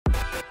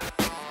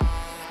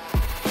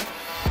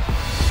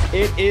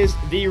It is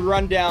the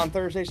Rundown,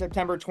 Thursday,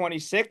 September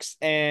 26th,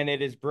 and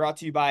it is brought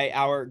to you by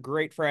our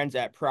great friends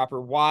at Proper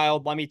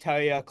Wild. Let me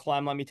tell you,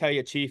 Clem, let me tell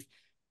you, Chief,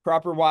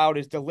 Proper Wild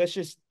is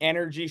delicious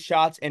energy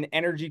shots and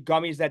energy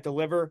gummies that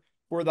deliver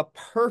for the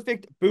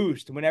perfect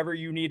boost whenever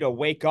you need to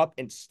wake up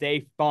and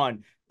stay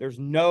fun. There's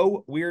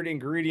no weird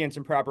ingredients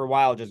in Proper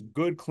Wild, just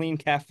good, clean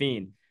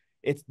caffeine.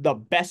 It's the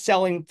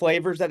best-selling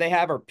flavors that they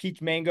have are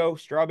peach mango,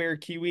 strawberry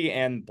kiwi,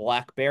 and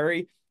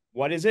blackberry.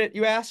 What is it,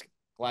 you ask?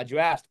 Glad you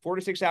asked.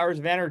 46 hours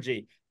of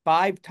energy,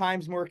 5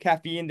 times more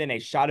caffeine than a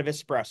shot of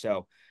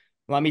espresso.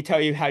 Let me tell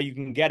you how you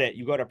can get it.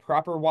 You go to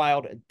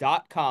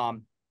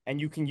properwild.com and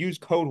you can use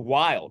code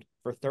WILD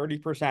for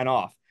 30%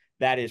 off.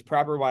 That is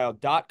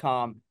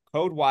properwild.com,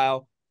 code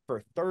WILD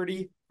for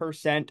 30%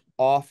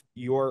 off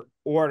your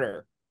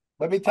order.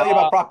 Let me tell you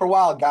about Proper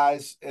Wild,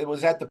 guys. It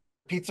was at the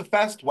Pizza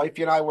Fest.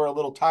 Wifey and I were a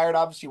little tired.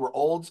 Obviously, we're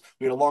olds.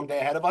 We had a long day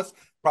ahead of us.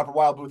 Proper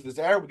Wild booth is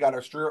there. We got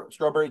our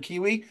strawberry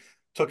kiwi,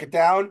 took it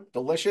down,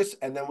 delicious,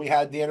 and then we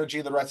had the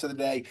energy the rest of the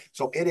day.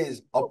 So it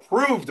is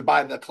approved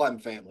by the Clem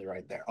family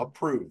right there.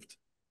 Approved.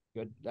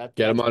 Good.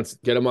 Get them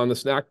on the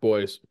snack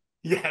boys.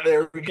 Yeah,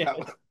 there we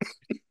go.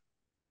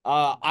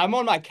 I'm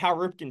on my Cal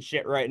Ripken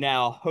shit right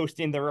now,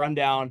 hosting the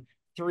Rundown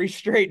 3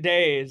 straight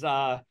days.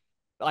 I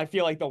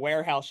feel like the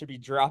warehouse should be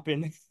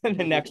dropping the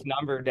next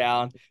number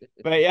down.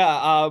 But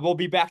yeah, we'll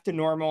be back to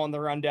normal on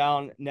the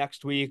Rundown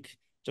next week.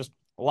 Just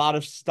a lot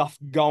of stuff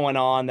going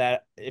on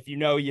that if you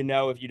know, you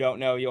know. If you don't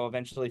know, you'll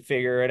eventually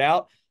figure it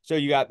out. So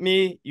you got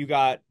me, you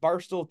got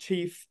Barstool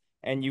Chief,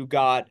 and you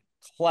got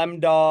Clem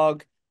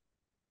Dog.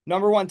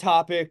 Number one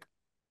topic,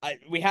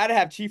 we had to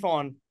have Chief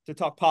on to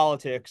talk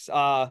politics.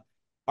 Our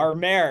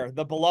mayor,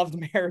 the beloved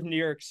mayor of New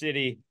York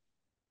City,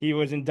 he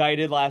was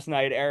indicted last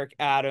night, Eric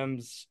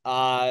Adams,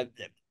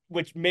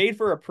 which made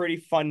for a pretty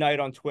fun night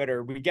on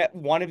Twitter. We get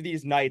one of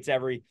these nights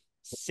every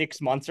 6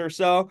 months or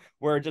so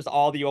where just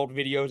all the old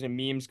videos and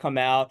memes come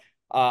out.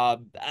 I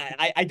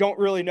don't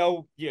really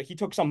know. You know, he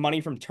took some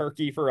money from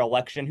Turkey for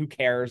election. Who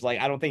cares? Like,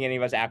 I don't think any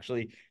of us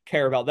actually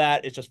care about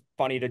that. It's just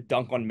funny to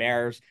dunk on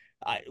mayors.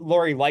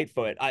 Lori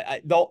Lightfoot.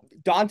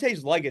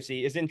 Dante's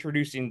legacy is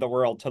introducing the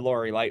world to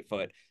Lori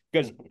Lightfoot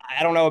because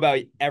I don't know about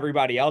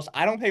everybody else.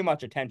 I don't pay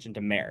much attention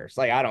to mayors.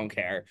 Like, I don't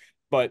care.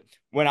 But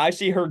when I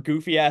see her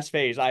goofy ass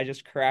face, I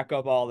just crack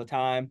up all the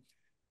time.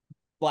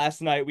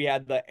 Last night we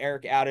had the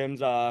Eric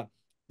Adams.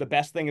 The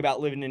best thing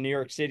about living in New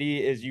York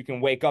City is you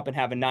can wake up and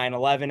have a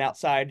 9/11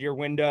 outside your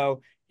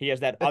window. He has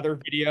that other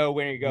video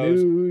when he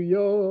goes, New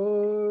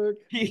York.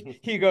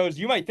 he goes,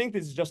 you might think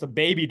this is just a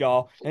baby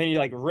doll, and then he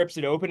like rips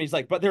it open. He's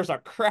like, but there's a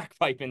crack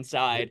pipe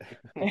inside.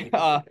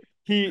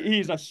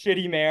 He's a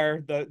shitty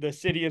mayor. The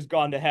city has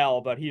gone to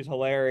hell, but he's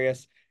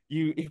hilarious.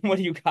 What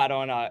do you got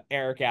on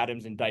Eric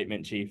Adams'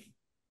 indictment, Chief?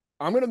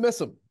 I'm gonna miss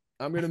him.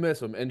 I'm gonna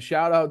miss him. And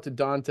shout out to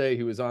Dante,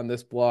 who was on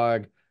this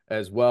blog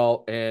as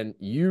well. And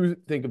you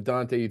think of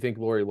Dante, you think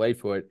Lori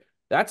Lightfoot.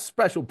 That's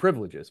special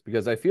privileges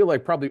because I feel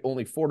like probably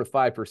only 4 to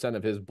 5%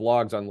 of his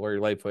blogs on Lori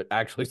Lightfoot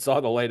actually saw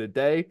the light of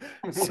day.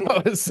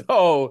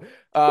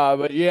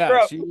 But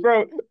yeah,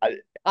 bro,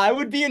 I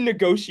would be in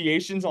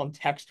negotiations on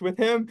text with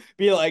him,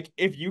 be like,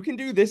 if you can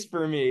do this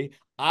for me,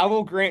 I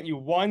will grant you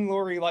one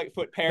Lori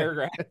Lightfoot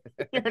paragraph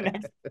in your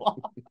next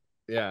blog.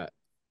 Yeah.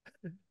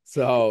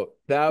 So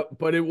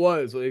but it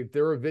was like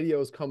there were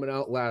videos coming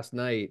out last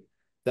night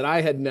that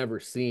I had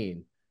never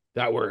seen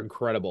that were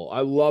incredible.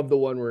 I love the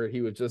one where he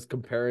was just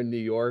comparing New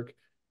York.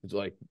 It's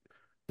like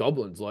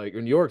Dublin's like,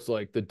 New York's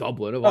like the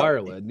Dublin of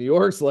Ireland. New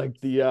York's like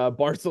the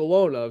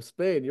Barcelona of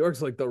Spain. New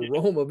York's like the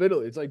Rome of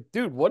Italy. It's like,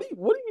 dude, what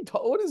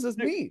does this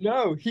mean?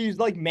 No, he's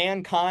like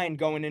mankind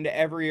going into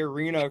every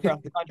arena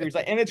across the country. He's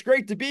like, and it's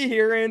great to be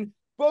here in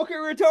Boca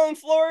Raton,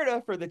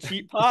 Florida for the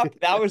cheap pop.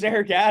 That was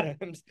Eric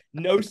Adams.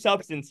 No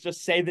substance.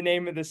 Just say the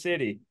name of the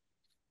city.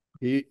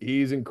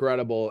 He's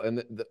incredible.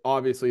 And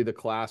obviously the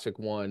classic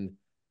one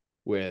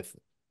with,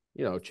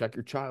 check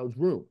your child's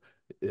room.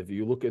 If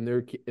you look in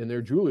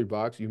their jewelry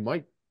box, you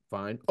might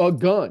find a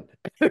gun.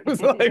 It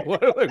was like,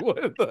 what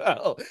the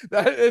hell?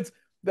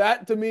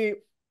 That to me,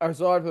 I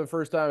saw it for the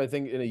first time, I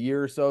think in a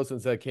year or so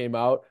since that came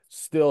out.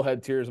 Still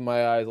had tears in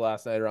my eyes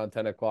last night around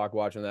 10 o'clock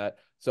watching that.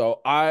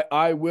 So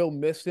I will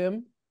miss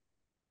him.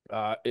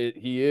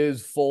 He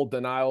is full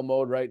denial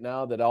mode right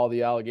now that all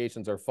the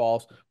allegations are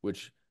false,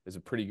 which is a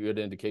pretty good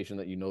indication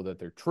that that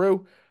they're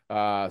true.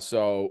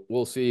 So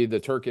we'll see the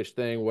Turkish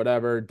thing,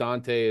 whatever.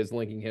 Dante is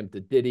linking him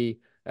to Diddy,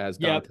 as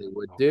Dante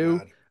would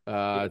do.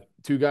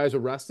 Two guys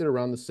arrested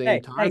around the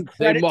same time.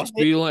 They must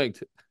be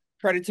linked.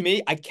 Credit to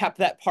me. I kept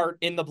that part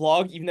in the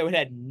blog, even though it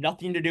had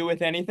nothing to do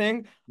with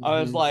anything. I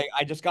was like,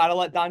 I just got to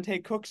let Dante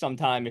cook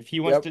sometime. If he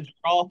wants to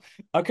draw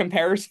a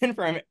comparison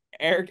from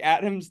Eric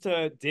Adams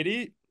to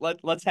Diddy,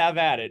 let's have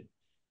at it.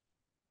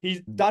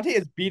 Dante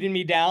has beaten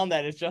me down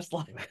that it's just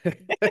like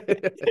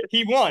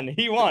he won.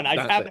 I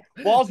tapped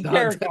walls of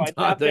Jericho.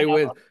 Dante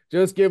wins.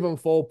 Just give him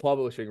full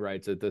publishing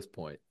rights at this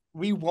point.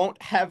 We won't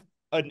have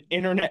an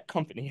internet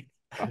company.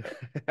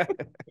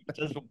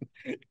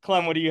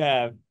 Clem, what do you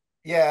have?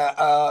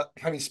 Yeah,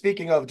 I mean,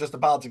 speaking of just the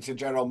politics in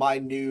general, my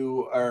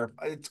new, or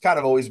it's kind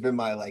of always been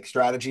my like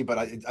strategy, but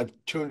I've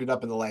tuned it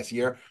up in the last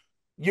year.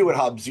 You and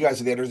Hubs, you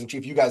guys are the editors in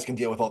chief. You guys can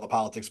deal with all the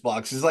politics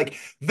blogs. It's like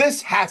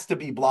this has to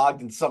be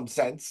blogged in some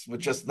sense, with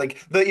just like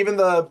the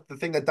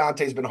thing that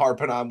Dante's been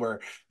harping on, where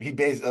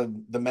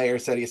the mayor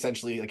said he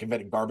essentially like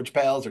invented garbage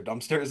pails or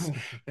dumpsters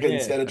Yeah.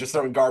 instead of just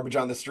throwing garbage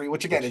on the street,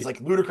 which again Which is like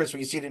ludicrous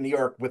when you see it in New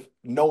York with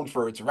known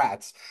for its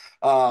rats.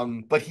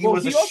 But he Well,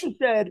 was a he also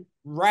said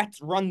rats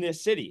run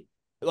this city.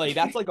 Like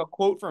that's like a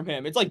quote from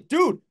him. It's like,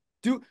 dude,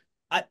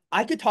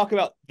 I could talk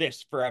about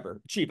this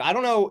forever. Chief, I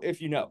don't know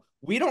if you know.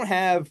 We don't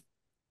have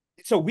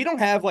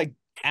like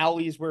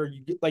alleys where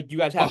you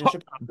guys have in oh,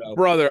 Chicago.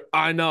 brother,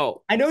 I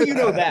know. I know you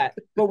know that,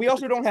 but we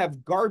also don't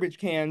have garbage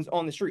cans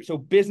on the street. So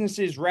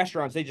businesses,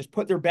 restaurants, they just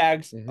put their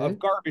bags Hmm. of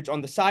garbage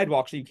on the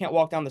sidewalk so you can't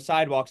walk down the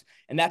sidewalks,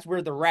 and that's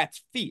where the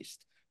rats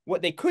feast.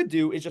 What they could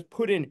do is just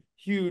put in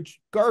huge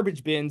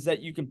garbage bins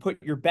that you can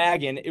put your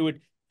bag in. It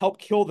would help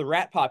kill the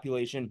rat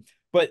population,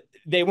 but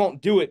they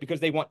won't do it because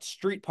they want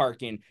street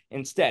parking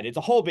instead. It's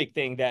a whole big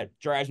thing that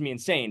drives me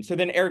insane. So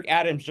then Eric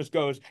Adams just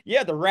goes,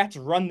 "Yeah, the rats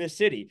run this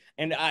city."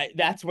 And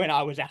that's when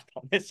I was out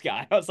on this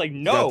guy. I was like,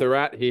 He's got "No." the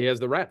rat. He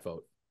has the rat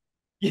vote.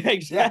 Yeah,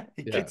 Yeah,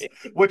 he Yeah. gets.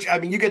 exactly. Which I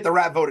mean, you get the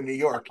rat vote in New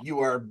York,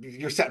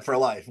 you're set for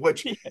life.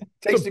 Which It's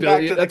takes a me back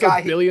billion. to the That's a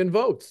guy. billion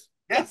votes.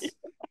 Yes,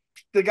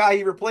 the guy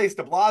he replaced,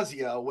 De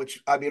Blasio.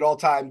 Which I mean, all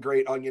time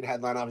great Onion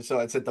headline. Obviously, so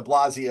it said De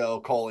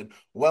Blasio :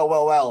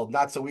 well,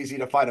 not so easy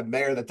to find a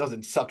mayor that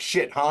doesn't suck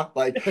shit, huh?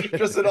 Like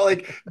just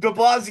like De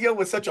Blasio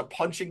was such a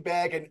punching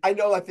bag, and I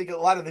think a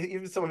lot of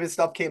even some of his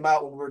stuff came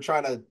out when we were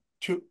trying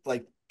to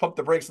like pump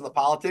the brakes on the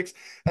politics.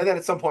 And then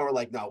at some point, we're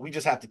like, no, we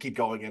just have to keep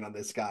going in on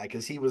this guy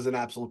because he was an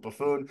absolute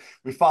buffoon.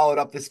 We followed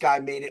up. This guy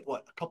made it,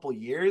 what, a couple of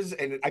years?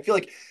 And I feel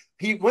like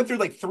he went through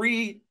like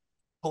three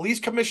police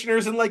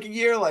commissioners in like a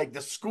year, like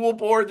the school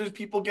board, there's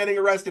people getting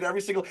arrested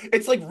every single,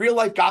 it's like real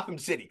life Gotham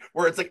City,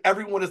 where it's like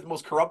everyone is the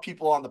most corrupt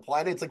people on the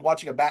planet. It's like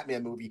watching a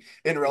Batman movie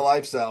in real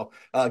life. So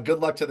good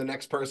luck to the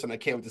next person. I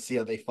can't wait to see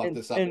how they fuck And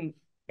this up. and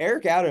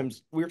Eric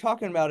Adams, we were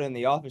talking about it in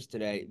the office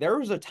today. There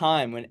was a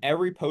time when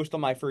every post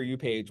on my For You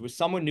page was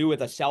someone new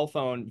with a cell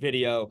phone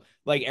video,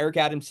 like Eric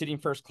Adams sitting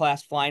first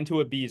class, flying to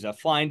Ibiza,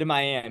 flying to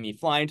Miami,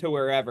 flying to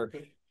wherever.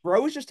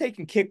 Bro was just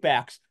taking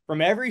kickbacks from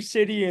every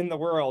city in the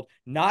world,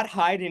 not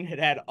hiding it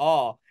at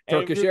all. And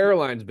Turkish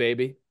Airlines,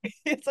 baby.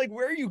 it's like,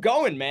 where are you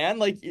going, man?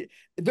 Like,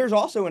 there's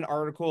also an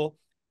article,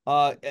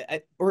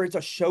 or it's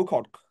a show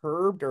called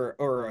Curbed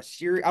or a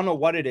series. I don't know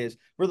what it is.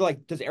 Where they're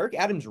like, does Eric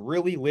Adams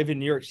really live in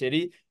New York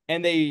City?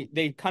 And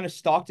they kind of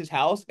stalked his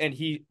house, and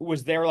he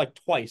was there like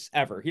twice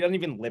ever. He doesn't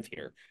even live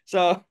here.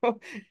 So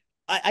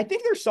I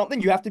think there's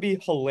something, you have to be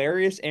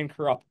hilarious and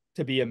corrupt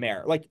to be a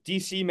mayor. Like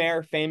DC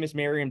mayor, famous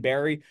Marion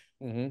Barry,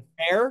 Hmm.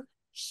 mayor,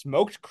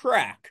 smoked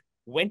crack,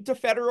 went to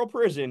federal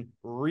prison,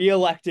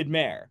 reelected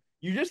mayor.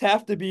 You just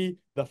have to be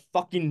the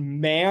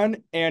fucking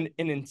man and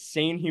an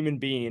insane human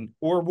being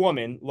or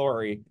woman,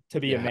 Lori, to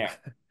be a Yeah.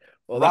 mayor.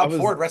 Well, that Rob was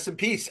Ford, rest in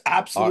peace.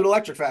 Absolute R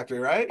Electric Factory,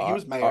 right? He R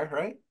was mayor,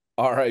 right?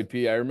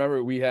 RIP. I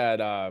remember we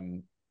had oh,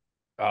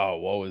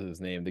 what was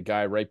his name? The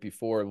guy right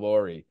before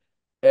Lori.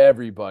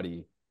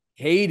 Everybody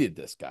hated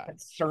this guy.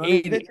 That's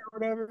Hated. Cernovich or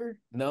whatever.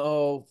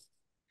 No,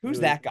 he Who's was.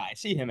 that guy? I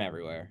see him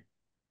everywhere.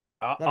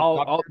 Is that a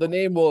doctor? The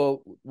name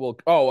will.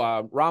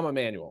 Oh, Rahm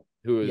Emanuel,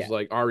 who is Yeah.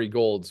 like Ari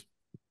Gold's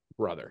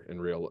brother in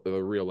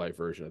real life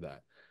version of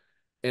that.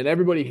 And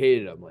everybody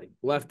hated him. Like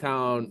left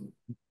town,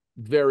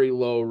 very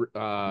low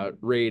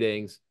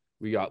ratings.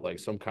 We got like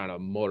some kind of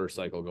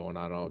motorcycle going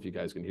on. I don't know if you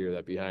guys can hear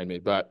that behind me,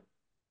 but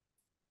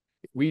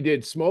we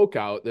did Smoke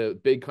Out, the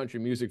big country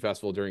music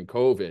festival during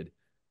COVID.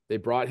 They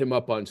brought him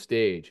up on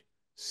stage,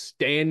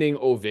 standing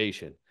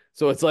ovation.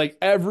 So it's like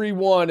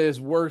everyone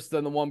is worse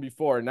than the one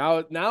before.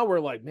 Now we're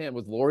like, man,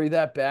 was Lori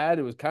that bad?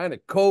 It was kind of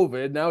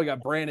COVID. Now we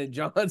got Brandon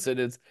Johnson.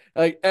 It's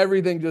like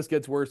everything just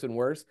gets worse and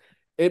worse.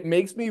 It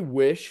makes me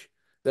wish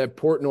that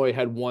Portnoy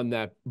had won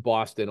that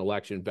Boston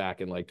election back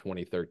in like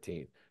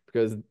 2013,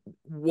 because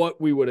what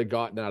we would have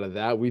gotten out of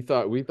that, we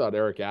thought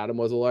Eric Adams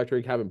was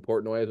electric. Having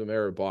Portnoy as a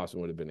mayor of Boston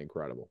would have been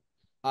incredible.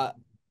 Uh,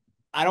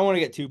 I don't want to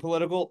get too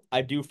political.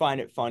 I do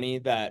find it funny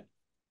that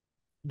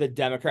the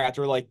Democrats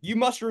are like, you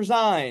must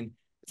resign.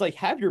 It's like,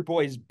 have your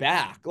boys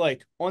back.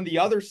 Like on the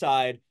other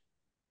side,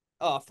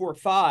 4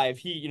 5,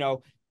 he,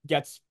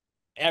 gets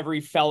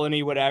every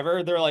felony,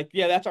 whatever. They're like,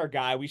 yeah, that's our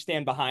guy. We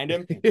stand behind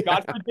him. God Yeah.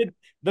 forbid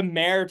the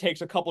mayor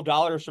takes a couple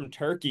dollars from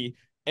Turkey.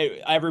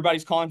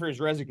 Everybody's calling for his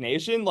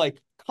resignation. Like,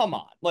 come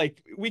on.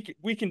 Like, we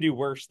can do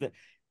worse than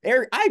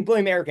Eric. I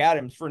blame Eric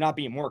Adams for not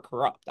being more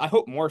corrupt. I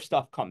hope more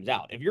stuff comes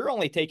out. If you're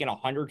only taking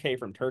 100K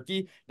from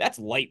Turkey, that's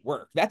light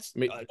work. That's I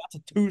mean, that's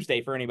a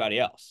Tuesday for anybody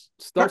else.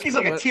 stuff's Turkey's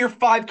like a coming. tier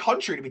 5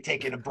 country to be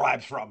taking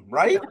bribes from,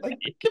 right? Like,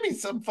 give me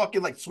some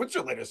fucking like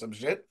Switzerland or some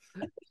shit.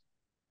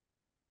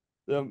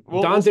 We'll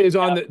see.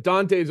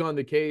 Dante's on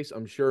the case.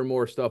 I'm sure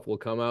more stuff will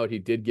come out. He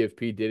did give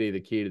P. Diddy the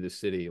key to the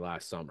city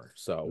last summer,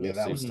 so Yeah, we'll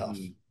that see. was tough.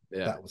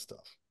 Yeah, That was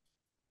tough.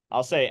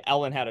 I'll say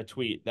Ellen had a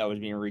tweet that was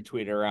being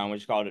retweeted around,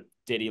 which called it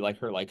Diddy like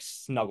her like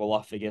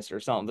snuggle-offagus or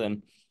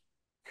something.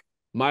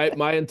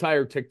 My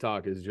entire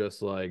TikTok is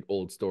just like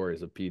old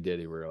stories of P.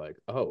 Diddy where you're like,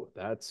 oh,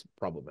 that's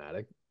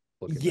problematic.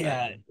 Look at that.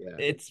 Yeah, Yeah.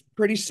 it's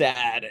pretty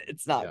sad.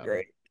 It's not Yeah.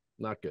 great.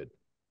 Not good.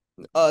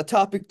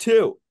 Topic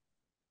two.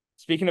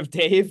 Speaking of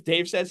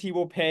Dave says he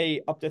will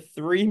pay up to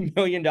 $3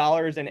 million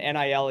in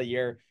NIL a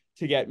year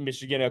to get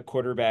Michigan a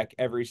quarterback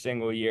every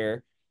single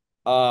year.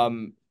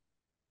 Um,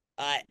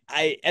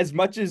 I as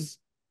much as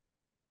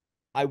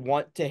I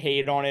want to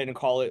hate on it and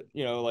call it,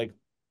 like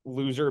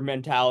loser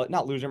mentality,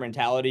 not loser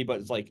mentality, but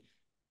it's like,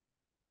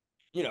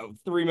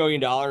 $3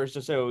 million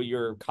just so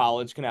your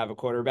college can have a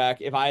quarterback.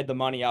 If I had the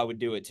money, I would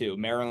do it too.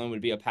 Maryland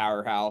would be a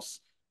powerhouse.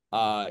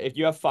 If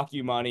you have fuck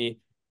you money,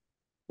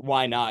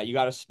 why not? You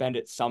got to spend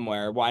it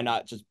somewhere. Why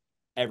not just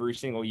every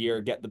single year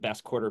get the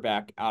best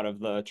quarterback out of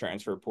the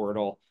transfer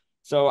portal?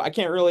 So I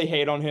can't really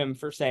hate on him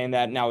for saying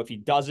that. Now, if he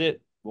does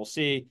it, we'll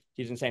see.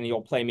 He's been saying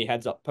he'll play me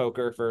heads up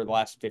poker for the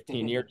last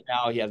 15 years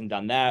now. He hasn't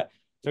done that.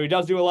 So he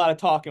does do a lot of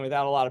talking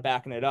without a lot of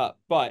backing it up.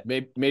 But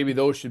Maybe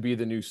those should be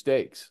the new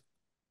stakes.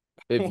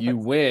 If you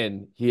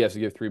win, he has to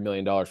give $3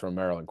 million from a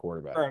Maryland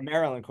quarterback. for a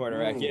Maryland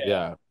quarterback, yeah.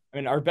 Yeah. I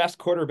mean, our best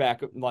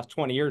quarterback in the last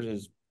 20 years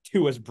is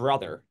Tua's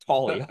brother,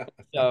 Tully.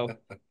 So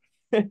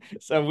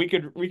so we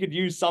could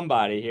use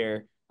somebody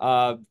here.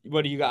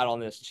 What do you got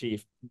on this,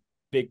 Chief?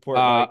 Big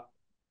Portnoy,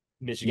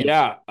 Michigan.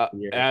 Yeah,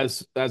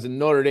 as a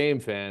Notre Dame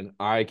fan,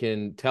 I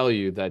can tell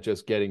you that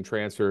just getting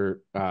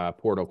transfer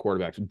portal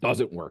quarterbacks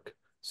doesn't work.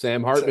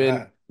 Sam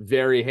Hartman,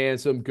 very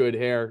handsome, good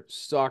hair,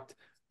 sucked.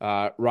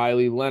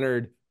 Riley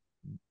Leonard,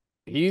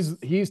 he's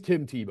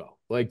Tim Tebow.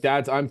 Like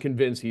I'm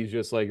convinced he's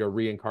just like a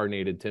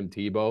reincarnated Tim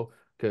Tebow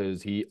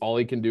because all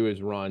he can do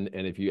is run,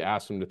 and if you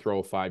ask him to throw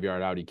a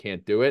 5-yard out, he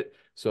can't do it.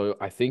 So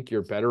I think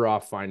you're better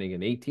off finding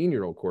an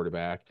 18-year-old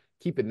quarterback,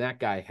 keeping that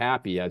guy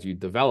happy as you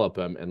develop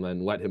him, and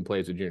then let him play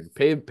as a junior.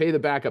 Pay the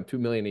backup $2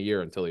 million a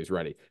year until he's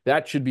ready.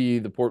 That should be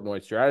the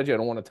Portnoy strategy. I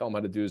don't want to tell him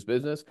how to do his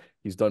business.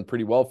 He's done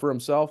pretty well for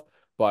himself.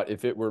 But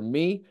if it were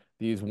me,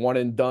 these one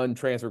and done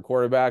transfer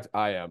quarterbacks,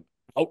 I am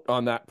out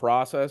on that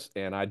process,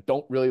 and I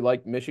don't really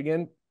like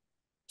Michigan.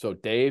 So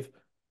Dave,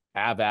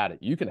 have at it.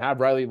 You can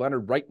have Riley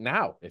Leonard right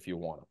now if you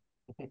want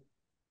him.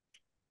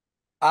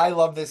 I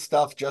love this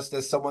stuff just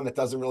as someone that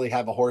doesn't really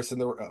have a horse in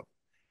the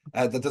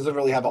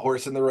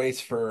race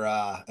for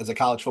as a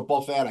college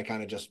football fan. I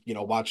kind of just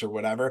watch or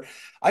whatever.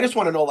 I just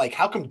want to know, like,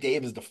 how come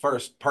Dave is the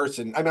first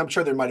person? I mean, I'm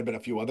sure there might have been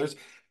a few others.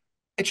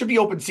 It should be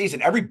open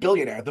season. Every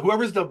billionaire,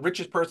 whoever's the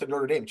richest person at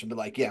Notre Dame, should be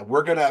like, yeah,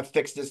 we're gonna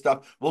fix this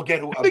stuff. We'll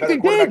get a better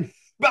quarterback.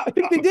 But I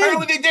think they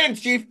apparently did. they didn't,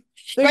 Chief.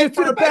 They just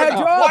did a bad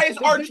job. Why is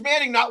Arch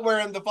Manning not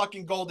wearing the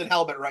fucking golden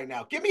helmet right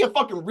now? Give me a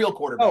fucking real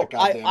quarterback.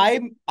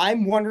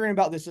 I'm wondering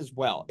about this as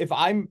well. If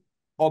I'm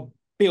a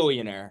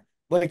billionaire,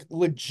 like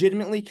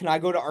legitimately, can I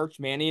go to Arch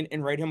Manning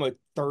and write him a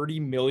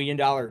 $30 million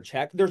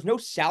check? There's no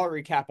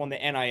salary cap on the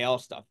NIL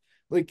stuff.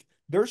 Like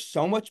there's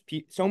so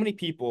many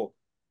people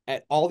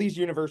at all these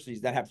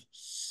universities that have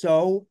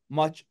so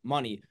much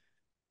money.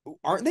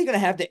 Aren't they going to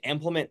have to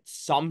implement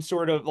some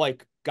sort of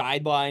like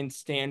guideline,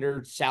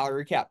 standard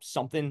salary cap,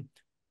 something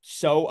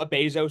so a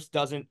Bezos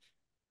doesn't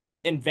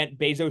invent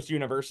Bezos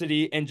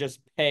University and just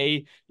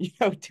pay,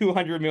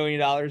 $200 million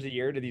a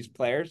year to these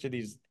players, to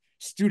these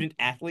student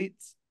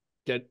athletes?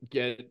 Get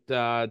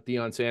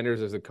Deion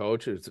Sanders as a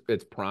coach.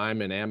 It's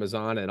Prime and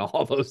Amazon and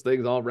all those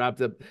things all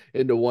wrapped up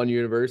into one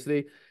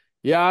university.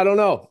 Yeah, I don't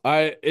know.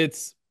 I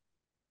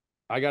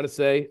gotta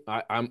say,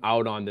 I'm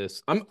out on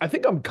this. I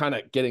think I'm kind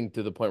of getting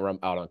to the point where I'm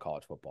out on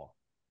college football.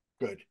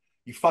 Good.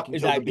 You fucking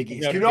killed the Big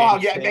East. Notre You know how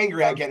Dame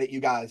angry I get at you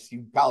guys,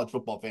 you college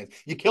football fans.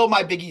 You killed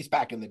my Big East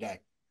back in the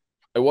day.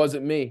 It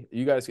wasn't me.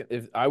 You guys,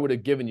 if I would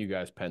have given you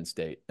guys Penn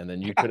State, and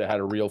then you could have had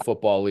a real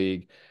football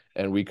league,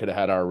 and we could have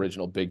had our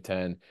original Big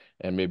Ten,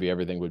 and maybe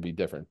everything would be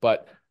different.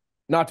 But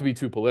not to be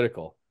too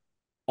political,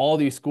 all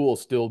these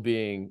schools still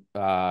being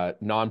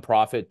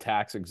nonprofit,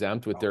 tax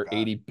exempt with their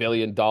 $80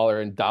 billion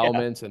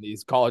endowments, and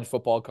these college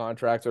football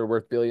contracts are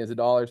worth billions of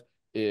dollars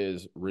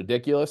is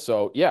ridiculous.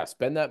 So yeah,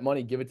 spend that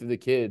money, give it to the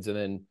kids, and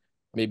then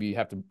maybe you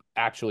have to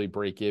actually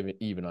break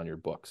even on your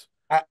books.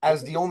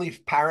 As the only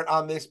parent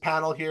on this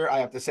panel here, I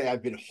have to say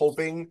I've been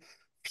hoping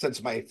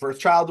since my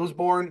first child was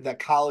born that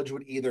college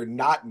would either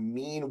not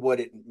mean what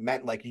it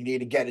meant, like you need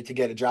to get it to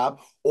get a job,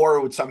 or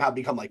it would somehow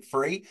become like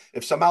free.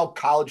 If somehow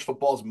college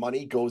football's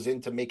money goes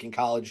into making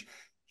college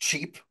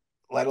cheap,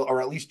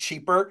 or at least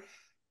cheaper,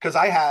 because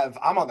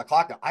I'm on the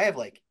clock now. I have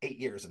like 8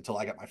 years until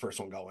I get my first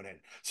one going in.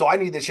 So I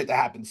need this shit to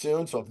happen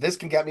soon. So if this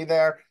can get me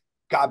there,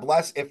 God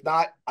bless. If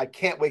not, I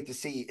can't wait to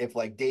see if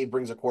like Dave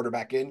brings a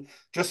quarterback in.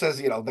 Just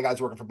as the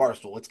guy's working for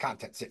Barstool, it's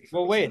content city.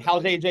 Well, wait,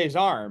 how's AJ's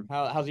arm?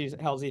 How's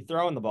he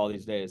throwing the ball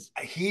these days?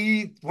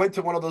 He went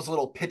to one of those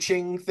little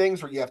pitching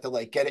things where you have to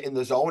like get it in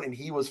the zone, and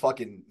he was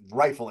fucking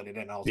rifling it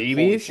in. I was like,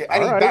 holy shit.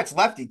 And he bats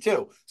lefty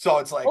too. So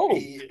it's like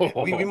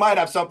we might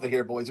have something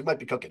here, boys. We might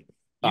be cooking.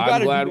 You got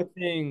to do the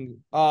thing.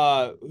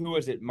 Who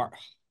was it?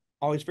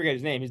 Always forget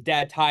his name. His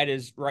dad tied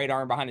his right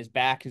arm behind his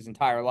back his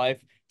entire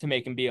life to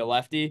make him be a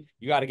lefty.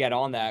 You got to get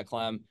on that,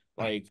 Clem.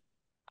 Like,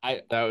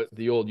 That was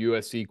the old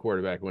USC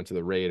quarterback went to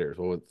the Raiders.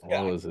 What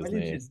was his what is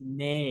name? his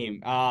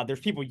name? There's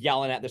people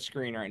yelling at the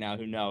screen right now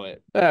who know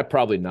it.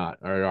 Probably not.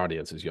 Our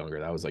audience is younger.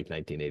 That was like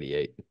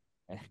 1988.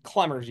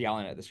 Clemmer's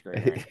yelling at the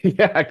screen right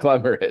Yeah,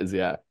 clever is,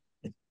 yeah.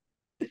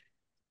 now.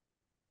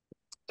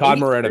 Todd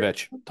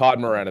Marinovich. Todd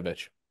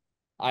Marinovich.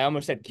 I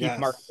almost said Keith Yes.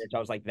 Markovich. I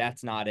was like,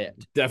 that's not it.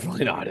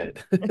 Definitely not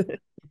it.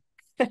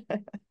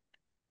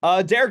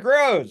 Derrick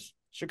Rose,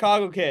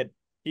 Chicago kid.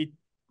 He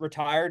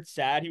retired.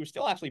 Sad. He was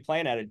still actually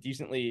playing at a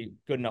decently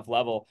good enough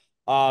level.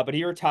 But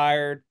he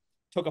retired.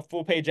 Took a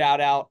full page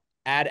ad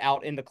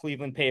out in the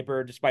Cleveland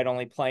paper, despite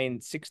only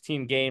playing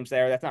 16 games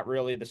there. That's not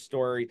really the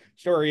story.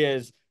 Story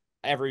is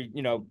every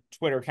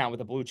Twitter account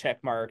with a blue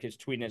check mark is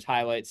tweeting his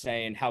highlights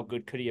saying how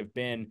good could he have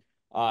been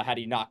had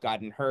he not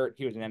gotten hurt.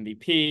 He was an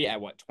MVP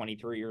at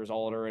 23 years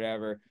old or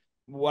whatever.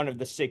 One of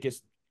the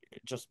sickest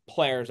just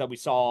players that we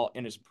saw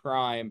in his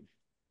prime.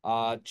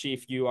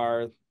 Chief, you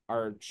are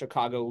our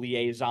Chicago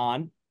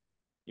liaison.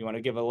 You want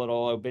to give a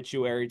little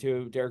obituary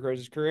to Derrick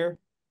Rose's career?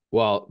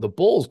 Well, the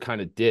Bulls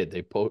kind of did.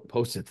 They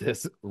posted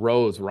this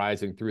Rose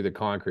rising through the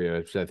concrete,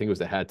 which I think was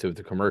the head to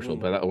the commercial.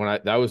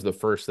 But that was the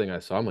first thing I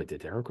saw. I'm like,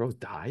 did Derrick Rose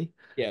die?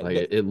 Yeah,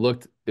 like it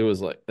was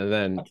like, and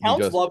then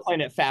accounts love playing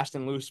it fast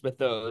and loose with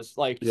those.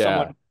 Like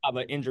someone have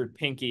an injured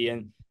pinky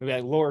and be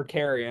like, Lord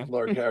carry him.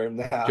 Lord carry him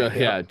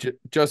now.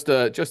 Just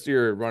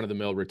your run of the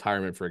mill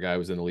retirement for a guy who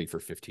was in the league for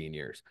 15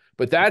 years.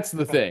 But that's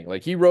the thing.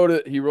 Like he wrote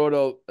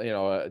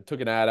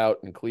took an ad out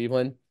in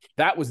Cleveland.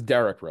 That was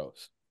Derrick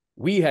Rose.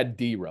 We had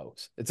D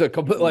Rose. It's a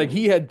complete like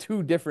he had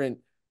two different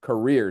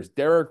careers.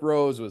 Derrick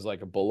Rose was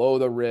like a below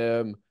the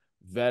rim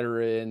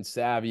veteran,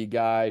 savvy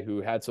guy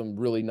who had some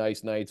really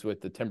nice nights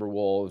with the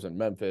Timberwolves and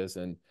Memphis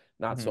and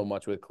not so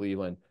much with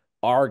Cleveland.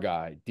 Our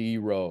guy, D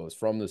Rose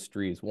from the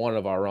streets, one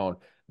of our own.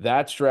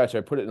 That stretch,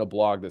 I put it in a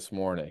blog this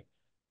morning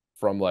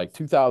from like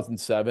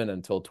 2007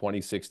 until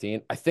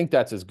 2016. I think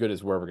that's as good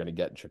as we're ever going to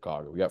get in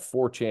Chicago. We got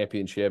 4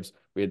 championships.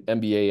 We had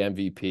NBA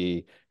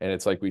MVP, and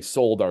it's like we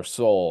sold our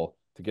soul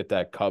to get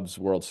that Cubs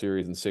World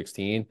Series in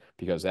 16,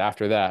 because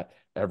after that,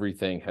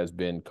 everything has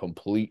been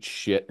complete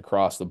shit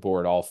across the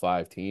board, all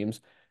 5 teams.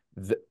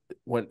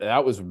 When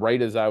that was right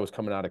as I was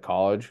coming out of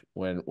college,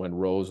 when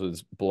Rose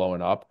was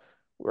blowing up,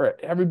 where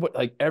everybody,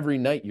 like every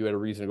night you had a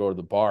reason to go to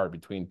the bar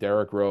between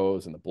Derrick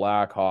Rose and the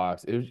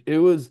Blackhawks. It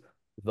was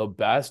the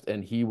best,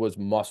 and he was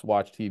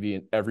must-watch TV,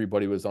 and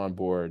everybody was on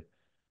board.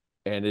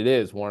 And it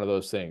is one of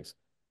those things,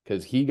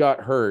 because he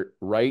got hurt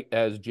right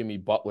as Jimmy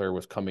Butler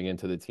was coming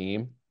into the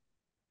team.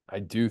 I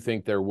do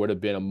think there would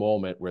have been a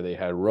moment where they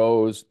had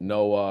Rose,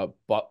 Noah,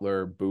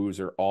 Butler,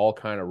 Boozer all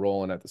kind of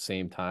rolling at the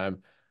same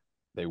time.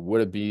 They would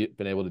have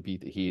been able to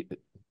beat the Heat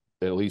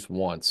at least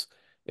once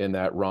in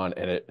that run,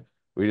 and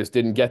we just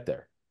didn't get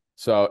there.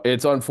 So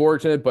it's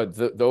unfortunate,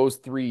 but those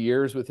 3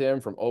 years with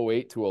him from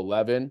 08 to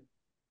 11,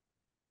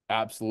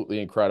 absolutely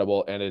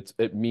incredible, and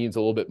it means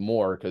a little bit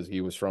more because he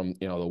was from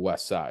the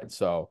West Side.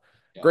 So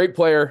great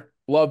player,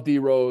 love D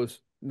Rose,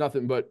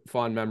 nothing but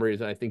fond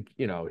memories, and I think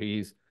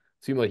he's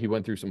seemed like he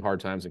went through some hard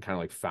times and kind of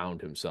like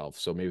found himself.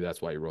 So maybe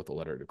that's why he wrote the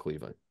letter to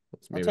Cleveland.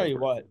 I'll tell you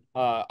what,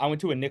 I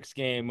went to a Knicks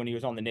game when he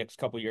was on the Knicks a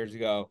couple years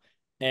ago,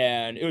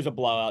 and it was a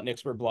blowout.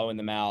 Knicks were blowing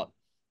them out.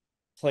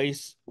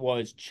 Place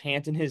was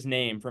chanting his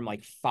name from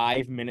like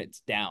 5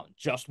 minutes down.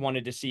 Just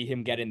wanted to see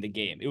him get in the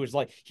game. It was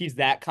like he's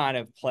that kind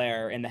of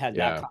player and has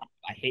that kind of,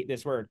 I hate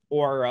this word,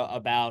 aura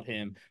about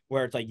him,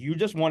 where it's like you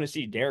just want to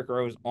see Derrick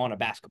Rose on a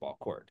basketball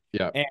court.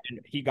 Yeah. And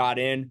he got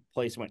in,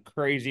 place went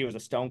crazy. It was a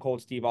Stone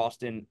Cold Steve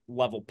Austin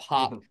level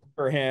pop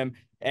for him.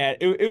 And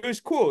it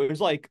was cool. It was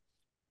like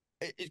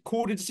it's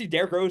cool to see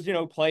Derrick Rose,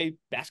 play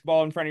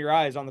basketball in front of your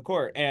eyes on the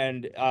court.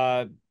 And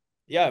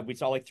we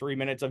saw like 3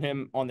 minutes of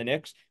him on the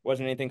Knicks. It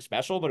wasn't anything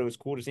special, but it was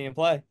cool to see him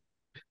play.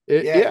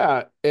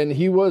 And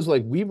he was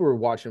like, we were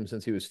watching him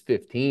since he was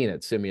 15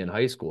 at Simeon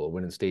High School,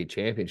 winning state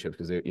championships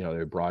because they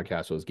would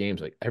broadcast those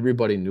games. Like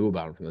everybody knew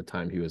about him from the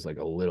time he was like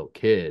a little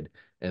kid,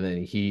 and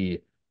then he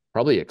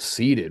probably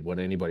exceeded what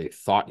anybody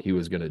thought he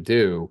was going to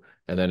do,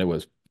 and then it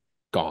was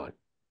gone.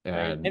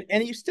 And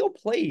he still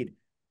played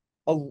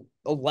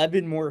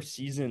 11 more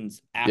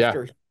seasons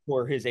after he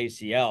tore his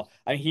ACL.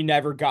 I mean, he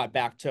never got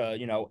back to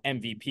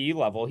MVP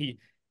level. He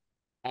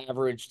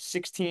averaged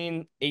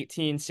 16,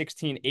 18,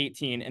 16,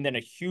 18, and then a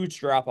huge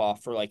drop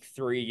off for like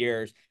 3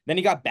 years. Then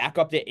he got back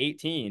up to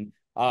 18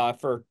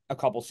 for a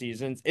couple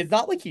seasons. It's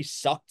not like he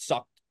sucked.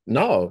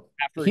 No.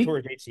 After he tore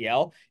his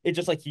ACL. It's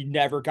just like he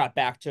never got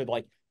back to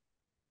like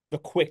the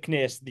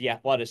quickness, the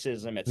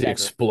athleticism, etc. The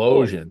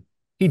explosion.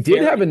 He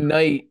did have a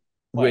night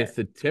with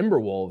the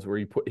Timberwolves where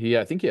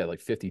I think he had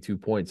like 52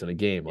 points in a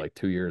game like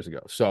 2 years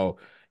ago. So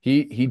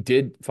he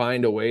did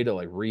find a way to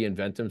like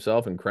reinvent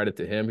himself, and credit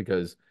to him,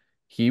 because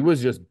he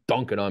was just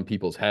dunking on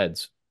people's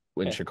heads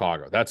in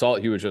Chicago. That's all.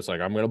 He was just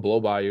like, I'm going to blow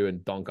by you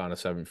and dunk on a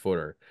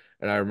 7-footer.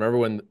 And I remember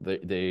when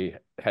they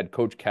had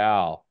Coach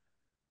Cal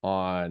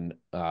on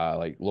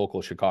like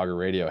local Chicago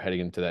radio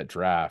heading into that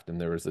draft, and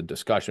there was a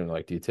discussion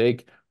like, do you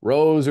take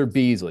Rose or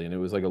Beasley? And it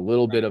was like a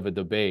little bit of a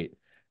debate.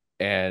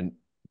 And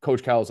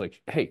Coach Cal was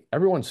like, hey,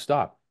 everyone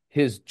stop.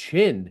 His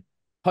chin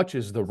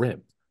touches the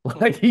rim.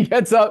 Like he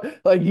gets up,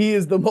 like he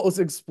is the most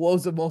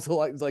explosive, most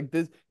like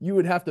this. You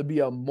would have to be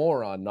a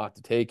moron not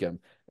to take him.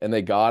 And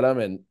they got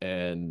him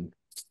and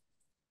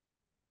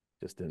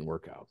just didn't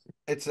work out.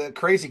 It's a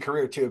crazy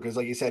career too, because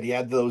like you said, he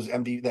had those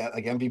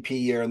MVP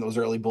year in those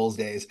early Bulls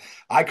days.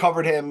 I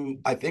covered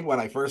him, I think, when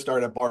I first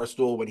started at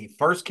Barstool when he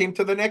first came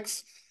to the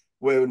Knicks.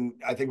 When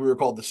I think we were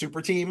called the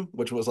Super Team,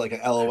 which was like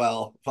an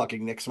LOL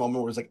fucking Knicks moment,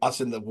 where it was like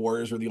us and the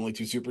Warriors were the only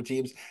two super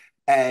teams.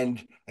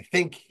 And I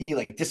think he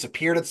like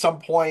disappeared at some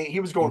point. He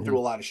was going through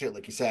a lot of shit,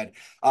 like you said.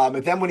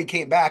 And then when he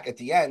came back at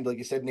the end, like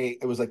you said, Nate,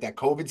 it was like that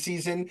COVID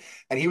season,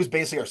 and he was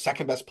basically our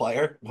second best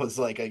player. Was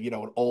like a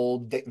an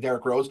old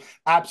Derrick Rose,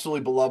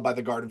 absolutely beloved by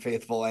the Garden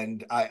faithful.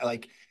 And I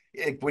like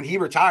when he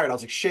retired, I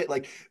was like, shit.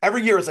 Like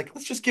every year, it's like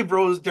let's just give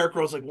Derrick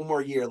Rose like one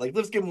more year. Like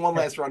let's give him one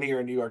last run here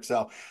in New York.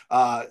 So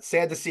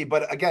sad to see,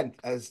 but again,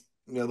 as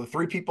the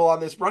three people on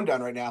this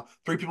rundown right now,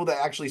 three people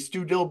that actually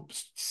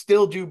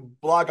still do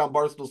blog on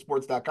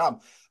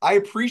barstoolsports.com. I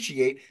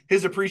appreciate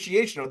his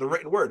appreciation of the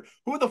written word.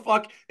 Who the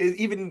fuck is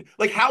even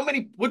like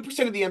what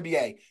percent of the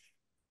NBA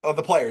of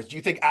the players do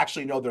you think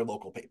actually know their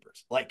local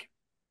papers? Like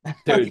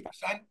 30%,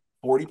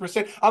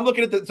 40%. I'm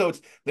looking at so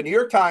it's the New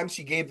York Times.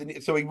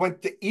 So he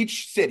went to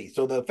each city.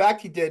 So the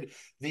fact he did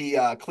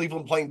the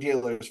Cleveland Plain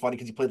Dealer is funny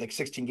because he played like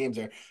 16 games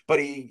there. But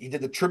he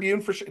did the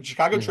Tribune for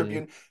Chicago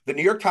Tribune, the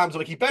New York Times.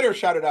 Like he better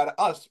shout it out to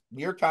us.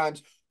 New York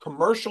Times,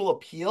 Commercial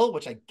Appeal,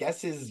 which I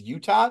guess is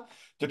Utah,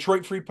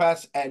 Detroit Free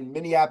Press, and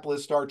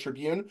Minneapolis Star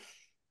Tribune.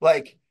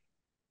 Like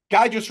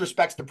guy just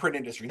respects the print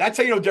industry. That's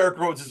how you know Derrick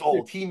Rose is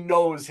old. He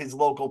knows his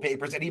local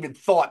papers and even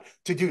thought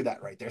to do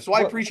that right there. So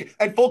I appreciate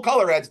and full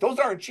color ads. Those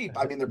aren't cheap.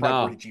 I mean, they're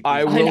probably pretty cheap.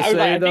 I will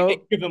say I though,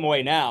 think they give them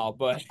away now,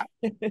 but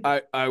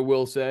I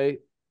will say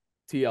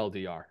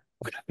TLDR.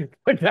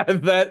 Like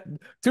that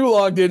too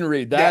long didn't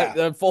read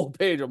that full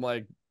page. I'm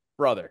like,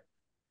 brother,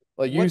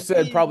 like you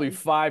said probably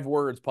 5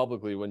 words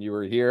publicly when you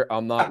were here.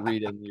 I'm not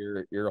reading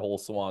your whole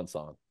swan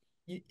song.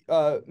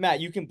 Matt,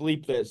 you can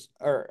bleep this,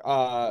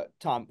 or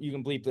Tom, you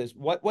can bleep this.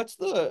 What's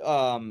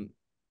the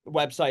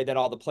website that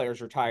all the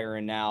players retire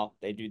in now?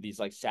 They do these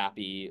like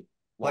sappy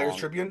Players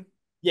Tribune.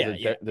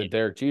 Yeah, the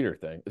Derek Jeter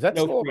thing. Is that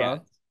still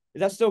around?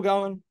 Is that still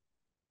going?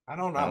 I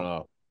don't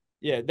know.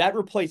 Yeah, that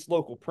replaced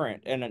local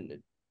print,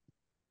 and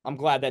I'm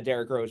glad that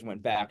Derrick Rose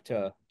went back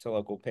to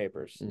local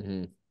papers.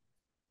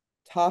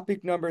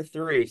 Topic number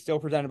 3, still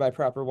presented by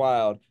Proper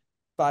Wild.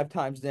 5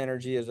 times the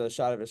energy is a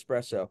shot of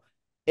espresso.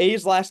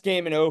 A's last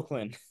game in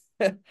Oakland.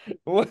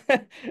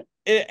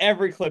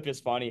 Every clip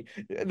is funny.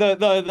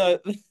 The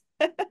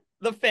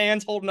the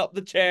fans holding up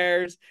the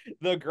chairs,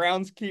 the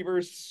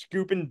groundskeepers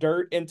scooping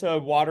dirt into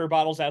water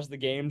bottles as the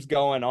game's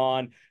going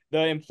on.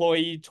 The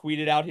employee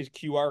tweeted out his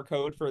QR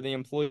code for the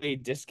employee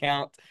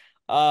discount.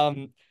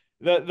 The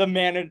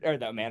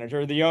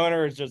manager, the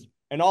owner is just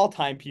an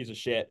all-time piece of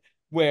shit.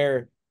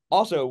 Where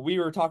also we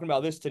were talking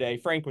about this today.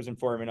 Frank was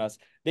informing us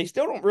they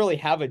still don't really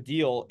have a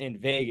deal in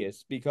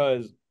Vegas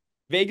because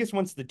Vegas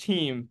wants the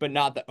team, but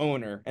not the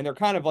owner. And they're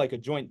kind of like a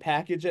joint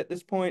package at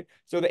this point.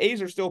 So the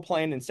A's are still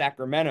playing in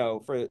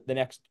Sacramento for the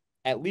next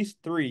at least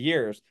 3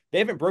 years. They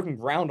haven't broken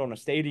ground on a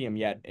stadium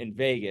yet in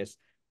Vegas.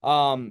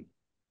 The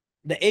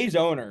A's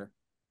owner,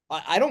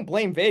 I don't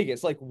blame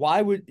Vegas. Like,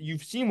 why would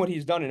you've seen what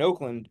he's done in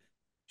Oakland?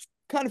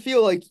 Kind of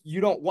feel like you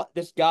don't want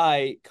this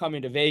guy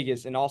coming to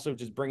Vegas and also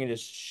just bringing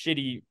this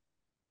shitty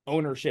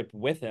ownership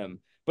with him.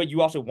 But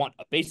you also want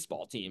a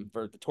baseball team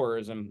for the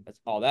tourism,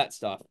 all that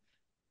stuff.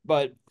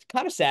 But it's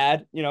kind of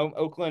sad,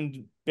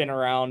 Oakland been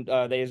around.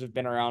 They have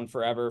been around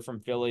forever,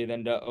 from Philly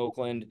then to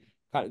Oakland.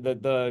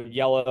 The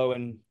yellow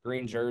and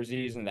green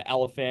jerseys and the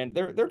elephant.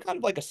 They're kind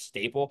of like a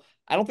staple.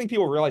 I don't think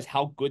people realize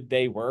how good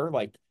they were,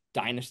 like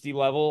dynasty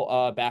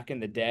level, back in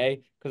the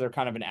day, because they're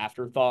kind of an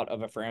afterthought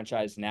of a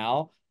franchise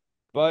now.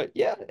 But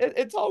yeah,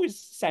 it's always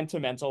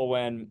sentimental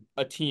when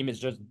a team is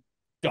just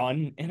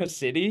done in a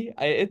city.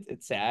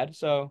 It's sad.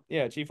 So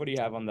yeah, Chief, what do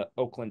you have on the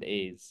Oakland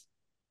A's?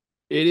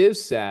 It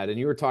is sad. And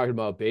you were talking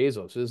about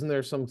Bezos. Isn't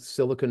there some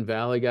Silicon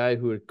Valley guy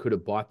who could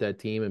have bought that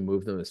team and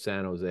moved them to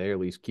San Jose, or at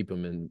least keep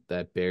them in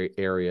that Bay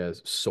area,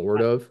 sort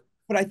of?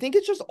 But I think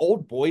it's just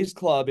old boys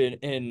club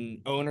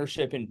in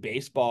ownership in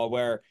baseball,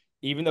 where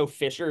even though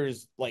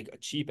Fisher's like a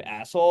cheap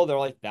asshole, they're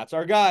like, that's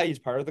our guy. He's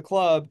part of the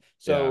club.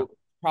 So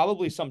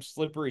probably some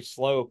slippery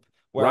slope.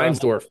 Where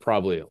Reinsdorf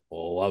probably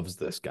loves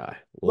this guy.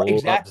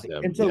 Exactly.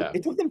 And so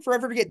it took them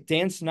forever to get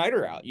Dan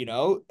Snyder out,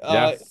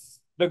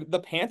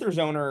 The Panthers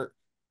owner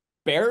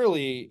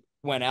barely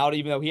went out,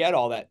 even though he had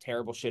all that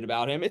terrible shit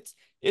about him.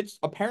 It's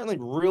apparently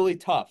really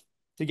tough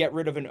to get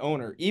rid of an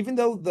owner, even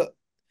though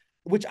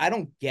which I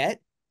don't get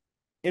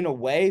in a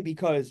way,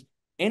 because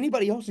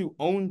anybody else who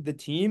owned the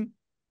team,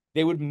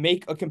 they would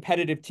make a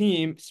competitive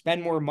team,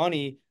 spend more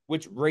money,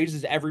 which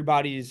raises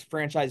everybody's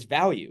franchise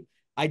value.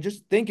 I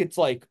just think it's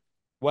like,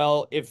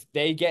 well, if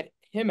they get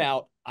him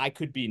out, I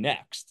could be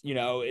next.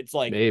 It's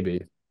like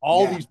maybe.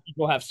 All these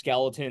people have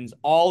skeletons.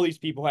 All these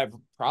people have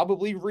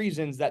probably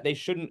reasons that they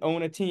shouldn't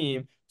own a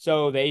team.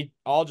 So they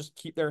all just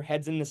keep their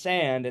heads in the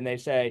sand and they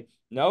say,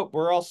 nope,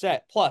 we're all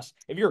set. Plus,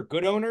 if you're a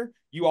good owner,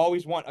 you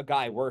always want a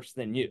guy worse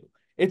than you.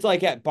 It's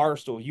like at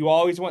Barstool, you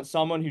always want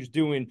someone who's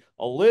doing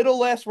a little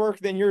less work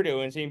than you're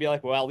doing. So you can be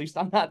like, well, at least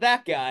I'm not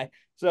that guy.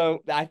 So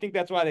I think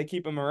that's why they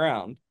keep him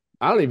around.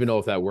 I don't even know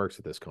if that works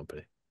at this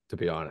company, to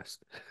be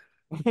honest.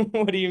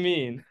 What do you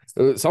mean?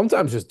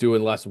 Sometimes just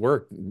doing less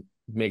work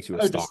makes you a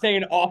Oh, star. just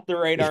staying off the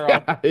radar.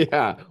 Yeah,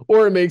 yeah.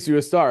 Or it makes you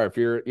a star if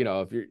you're,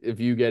 if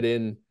you get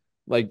in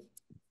like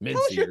Tell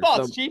us Mincy your or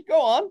thoughts, some. Chief.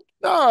 Go on.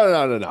 No.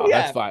 Oh, That's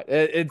yeah. fine.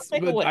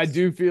 Make a But I list.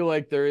 do feel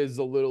like there is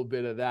a little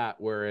bit of that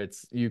where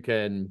you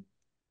can,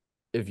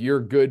 if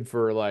you're good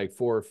for like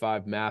 4 or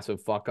 5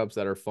 massive fuck ups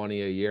that are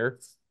funny a year,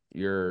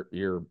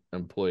 you're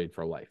employed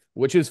for life,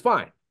 which is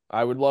fine.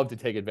 I would love to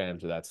take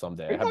advantage of that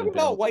someday. Are I you talking haven't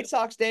been able about White to.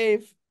 Sox,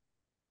 Dave?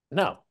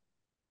 No,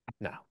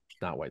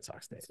 not White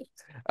Sox Day.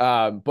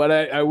 But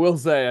I will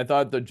say, I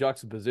thought the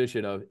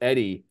juxtaposition of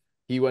Eddie,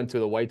 he went to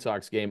the White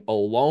Sox game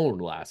alone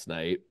last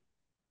night,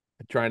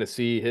 trying to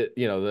see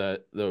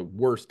the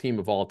worst team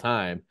of all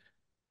time,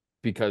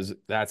 because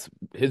that's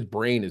his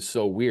brain is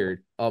so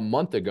weird. A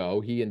month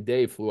ago, he and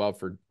Dave flew out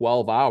for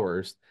 12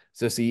 hours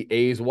to see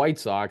A's White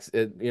Sox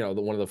at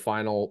one of the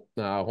final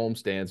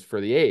homestands for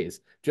the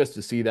A's, just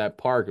to see that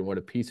park and what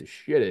a piece of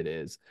shit it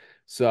is.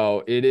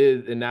 So it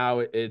is, and now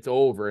it's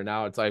over. And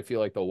now I feel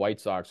like the White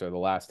Sox are the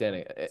last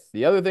standing.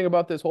 The other thing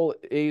about this whole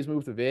A's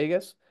move to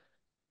Vegas,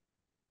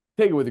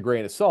 take it with a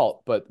grain of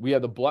salt, but we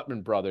have the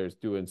Blutman brothers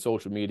doing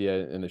social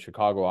media in the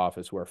Chicago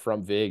office who are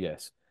from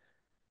Vegas.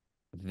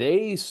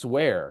 They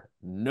swear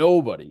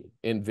nobody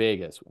in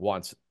Vegas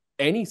wants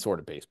any sort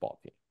of baseball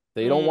team.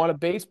 They don't want a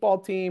baseball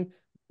team.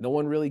 No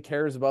one really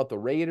cares about the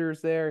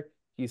Raiders there.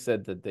 He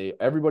said that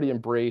everybody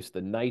embraced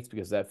the Knights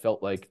because that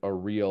felt like a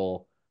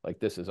real, like,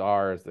 this is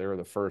ours. They were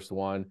the first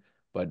one,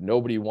 but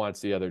nobody wants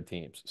the other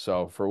teams.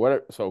 So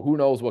who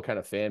knows what kind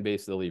of fan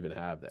base they'll even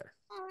have there.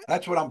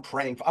 That's what I'm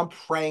praying for. I'm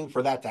praying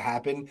for that to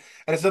happen.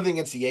 And it's nothing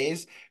against the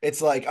A's.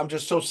 It's like I'm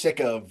just so sick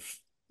of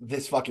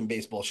this fucking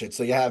baseball shit.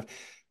 So you have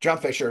John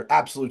Fisher,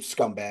 absolute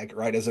scumbag,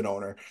 right, as an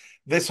owner.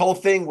 This whole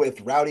thing with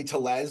Rowdy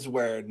Tellez,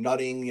 where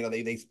Nutting,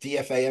 they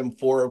DFA him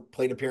 4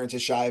 plate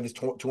appearances shy of his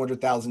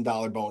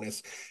 $200,000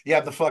 bonus. You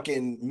have the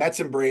fucking Mets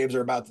and Braves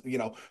are about,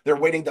 they're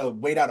waiting to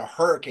wait out a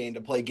hurricane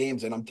to play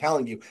games. And I'm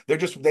telling you,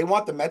 they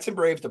want the Mets and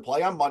Braves to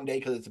play on Monday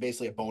because it's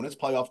basically a bonus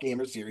playoff game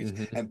or series,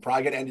 and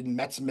probably going to end in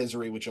Mets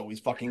misery, which always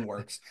fucking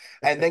works.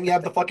 And then you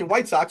have the fucking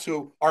White Sox,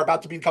 who are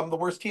about to become the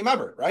worst team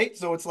ever, right?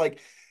 So it's like,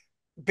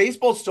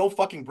 baseball's so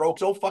fucking broke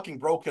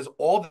because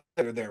all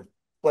they're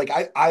like,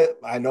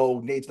 I know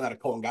Nate's not a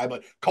Cohen guy,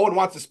 but Cohen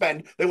wants to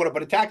spend. They want to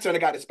put a tax on a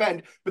guy to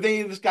spend, but they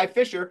need this guy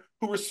Fisher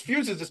who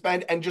refuses to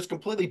spend and just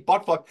completely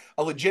buttfuck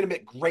a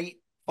legitimate great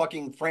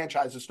fucking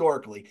franchise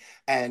historically.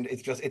 And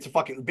it's a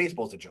fucking,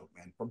 baseball's a joke,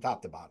 man, from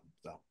top to bottom.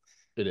 So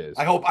it is.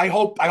 I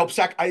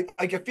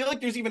feel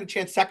like there's even a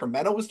chance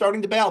Sacramento was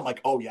starting to bail. I'm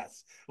like, oh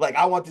yes, like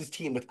I want this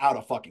team without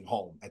a fucking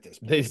home at this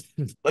point.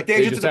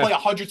 They just play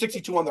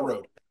 162 on the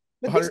road.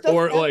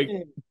 Or like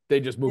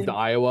they just moved to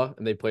Iowa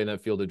and they play in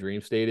that Field of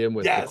Dreams stadium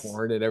with the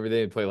corn and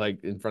everything and play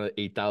like in front of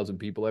 8,000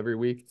 people every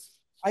week.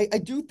 I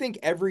do think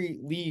every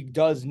league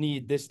does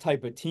need this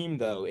type of team,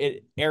 though.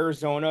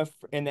 Arizona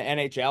in the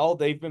NHL,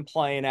 they've been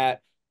playing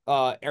at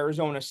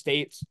Arizona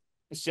State's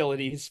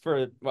facilities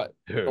for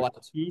the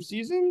last 2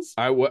 seasons.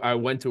 I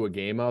went to a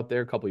game out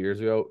there a couple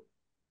years ago.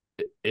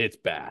 It's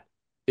bad.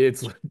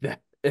 It's like that.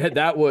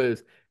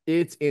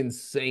 It's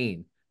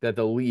insane that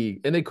the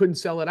league, and they couldn't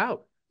sell it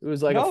out. It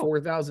was like a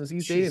 4,000 seat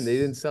stadium. They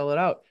didn't sell it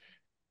out.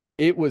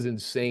 It was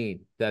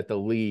insane that the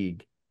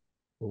league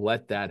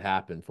let that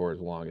happen for as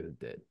long as it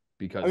did,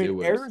 because it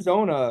was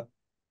Arizona.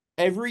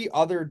 Every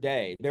other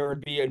day, there would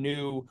be a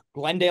new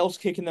Glendale's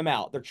kicking them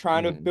out. They're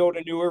trying to build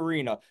a new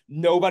arena.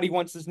 Nobody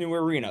wants this new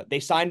arena. They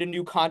signed a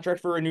new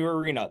contract for a new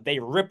arena. They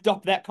ripped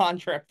up that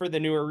contract for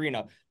the new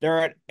arena. They're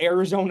at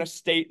Arizona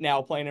State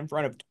now playing in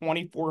front of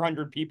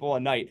 2,400 people a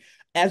night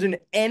as an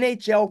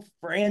NHL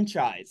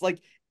franchise. Like,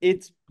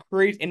 it's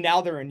crazy. And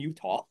now they're in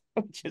Utah,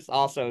 which is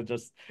also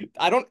just,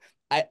 I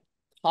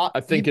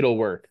think it'll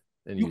work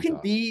in you Utah. can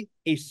be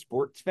a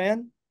sports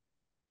fan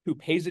who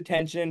pays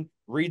attention,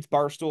 reads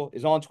Barstool,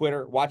 is on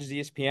Twitter, watches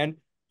ESPN.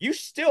 You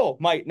still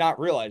might not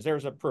realize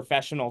there's a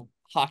professional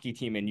hockey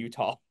team in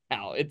Utah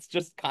now. It's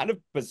just kind of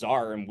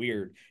bizarre and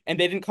weird. And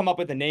they didn't come up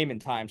with a name in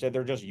time, so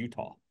they're just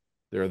Utah.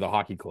 They're the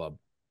hockey club.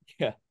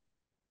 Yeah.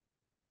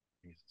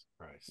 Jesus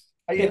Christ.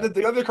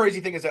 The other crazy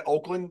thing is that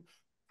Oakland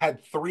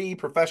had 3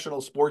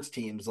 professional sports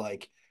teams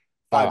like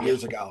 5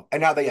 years ago,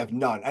 and now they have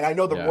none. And I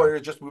know the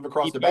Warriors just moved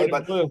across the bay,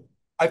 but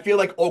I feel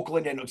like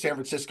Oakland and San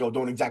Francisco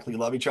don't exactly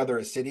love each other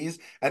as cities,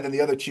 and then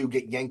the other 2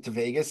 get yanked to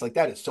Vegas. Like,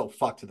 that is so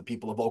fucked to the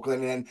people of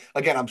Oakland. And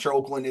again, I'm sure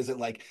Oakland isn't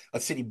like a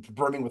city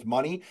brimming with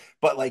money,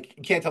 but like,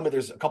 you can't tell me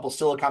there's a couple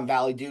Silicon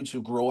Valley dudes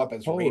who grew up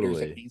as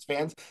Raiders and Bees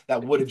fans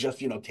that would have just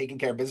taken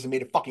care of business and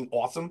made it fucking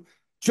awesome.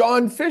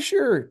 John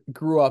Fisher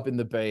grew up in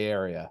the Bay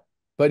Area,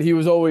 but he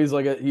was always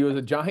he was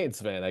a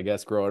Giants fan, I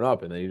guess, growing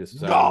up, and then he just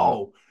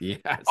decided,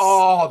 yes.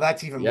 Oh,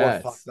 that's even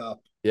more fucked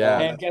up. Yeah.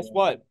 And guess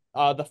what?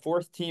 The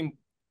 4th team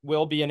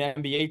will be an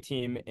NBA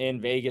team in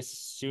Vegas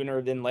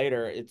sooner than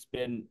later. It's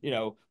been,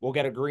 we'll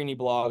get a Greeny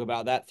blog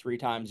about that 3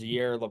 times a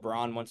year.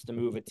 LeBron wants to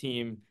move a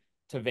team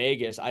to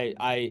Vegas.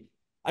 I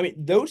mean,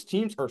 those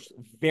teams are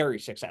very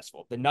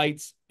successful. The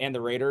Knights and the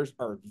Raiders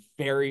are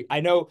I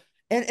know,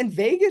 and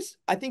Vegas,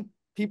 I think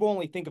people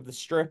only think of the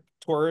strip,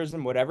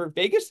 tourism, whatever.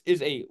 Vegas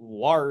is a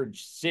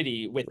large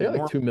city with They have like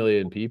normal 2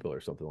 million people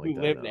or something like who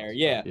that live now. there. So,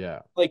 Yeah. yeah.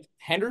 Like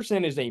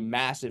Henderson is a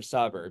massive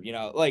suburb,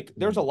 like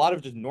there's a lot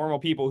of just normal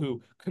people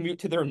who commute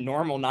to their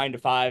normal 9 to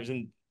 5s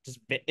and just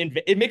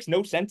it makes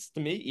no sense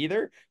to me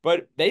either,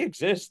 but they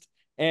exist.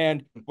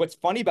 And what's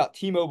funny about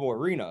T-Mobile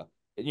Arena,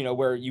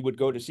 where you would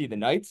go to see the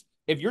Knights,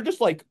 if you're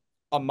just like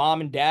a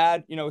mom and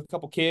dad, with a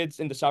couple kids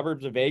in the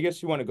suburbs of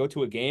Vegas who want to go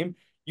to a game,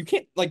 you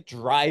can't like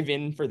drive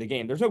in for the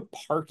game. There's no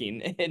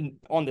parking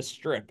on the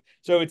strip.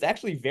 So it's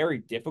actually very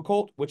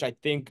difficult, which I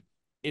think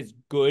is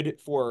good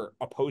for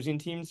opposing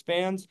teams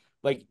fans.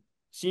 Like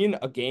seeing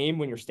a game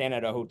when you're staying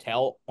at a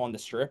hotel on the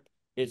strip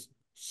is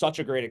such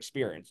a great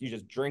experience. You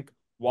just drink,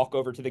 walk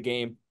over to the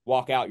game,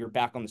 walk out, you're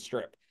back on the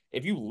strip.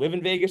 If you live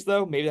in Vegas,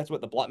 though, maybe that's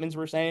what the Blutmans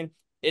were saying,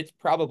 it's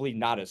probably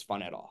not as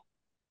fun at all.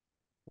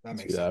 That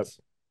makes sense.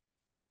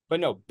 But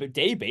no,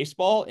 day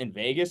baseball in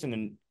Vegas in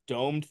a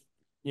domed,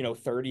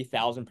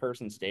 30,000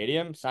 person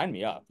stadium, sign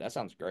me up. That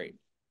sounds great.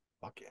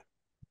 Fuck yeah.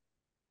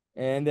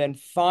 And then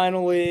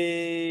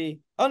finally,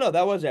 oh no,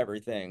 that was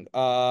everything.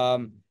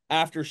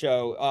 After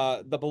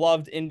show, the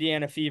beloved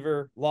Indiana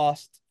Fever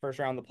lost first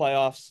round of the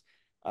playoffs.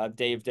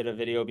 Dave did a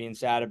video being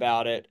sad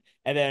about it.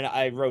 And then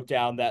I wrote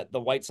down that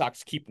the White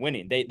Sox keep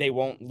winning. They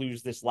won't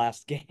lose this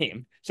last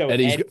game. So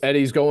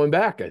Eddie's going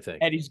back, I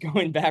think. Eddie's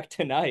going back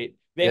tonight.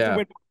 They have to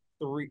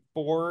win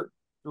four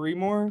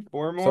more.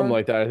 Something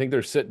like that. I think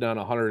they're sitting on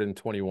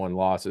 121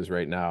 losses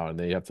right now, and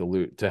they have to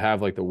lose to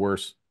have like the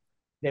worst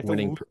They have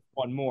winning. to lose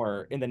one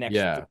more in the next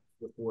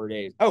 4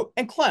 days. Oh,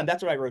 and Clem,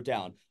 that's what I wrote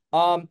down.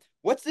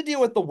 What's the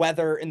deal with the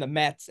weather in the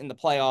Mets in the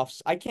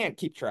playoffs? I can't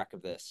keep track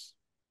of this.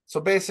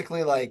 So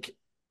basically, like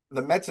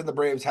the Mets and the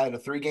Braves had a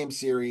 3-game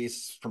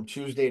series from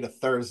Tuesday to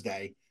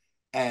Thursday,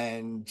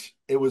 and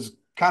it was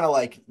kind of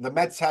like the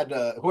Mets had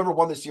to, whoever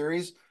won the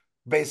series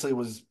basically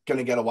was going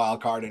to get a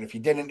wild card, and if you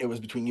didn't, it was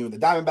between you and the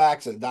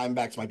Diamondbacks, and the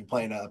Diamondbacks might be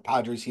playing a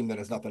Padres team that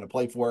has nothing to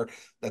play for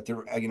that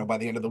they're by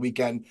the end of the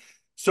weekend.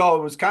 So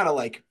it was kind of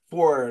like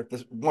for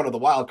this one of the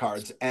wild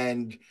cards,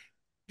 and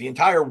the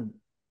entire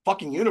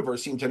fucking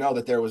universe seemed to know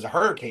that there was a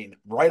hurricane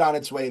right on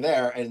its way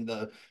there, and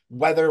the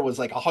weather was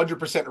like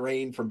 100%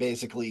 rain from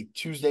basically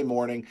Tuesday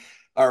morning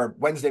or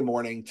Wednesday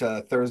morning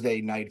to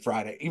Thursday night,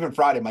 Friday. Even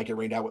Friday might get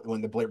rained out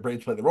when the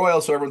Braves play the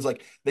Royals. So everyone's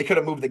like, they could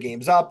have moved the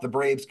games up. The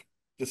Braves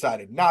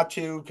decided not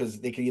to because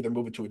they could either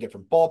move it to a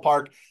different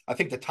ballpark. I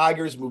think the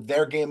Tigers moved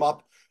their game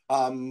up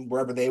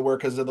wherever they were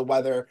because of the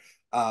weather.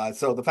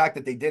 So the fact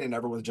that they didn't,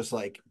 everyone's just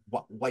like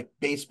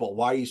baseball,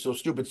 why are you so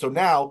stupid? So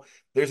now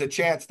there's a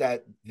chance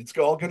that it's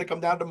all going to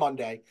come down to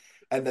Monday,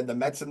 and then the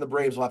Mets and the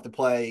Braves will have to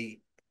play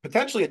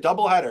potentially a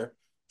doubleheader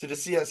to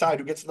just decide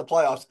who gets in the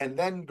playoffs, and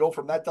then go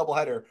from that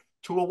doubleheader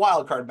to a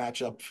wild card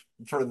matchup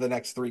for the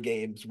next 3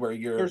 games where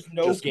you're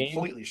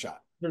completely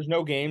shot. There's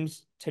no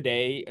games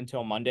today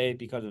until Monday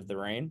because of the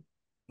rain.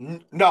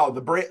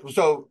 No,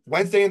 so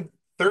Wednesday and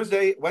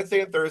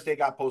Thursday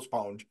got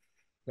postponed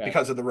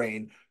because of the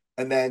rain.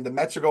 And then the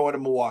Mets are going to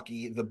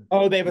Milwaukee.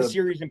 They have a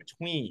series in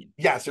between.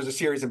 Yes, there's a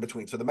series in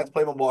between. So the Mets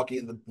play Milwaukee,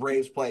 and the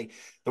Braves play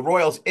the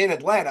Royals in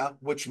Atlanta,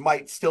 which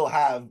might still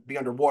be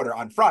underwater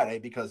on Friday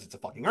because it's a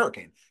fucking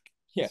hurricane.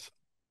 Yeah.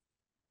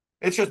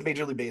 It's just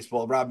Major League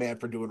Baseball. Rob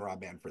Manfred doing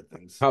Rob Manfred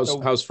things.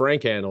 How's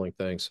Frank handling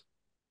things?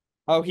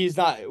 Oh, he's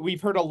not.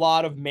 We've heard a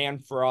lot of man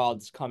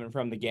frauds coming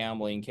from the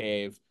gambling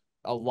cave.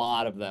 A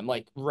lot of them,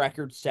 like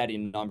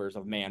record-setting numbers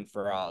of man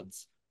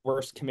frauds.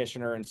 Worst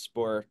commissioner in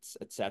sports,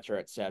 et cetera,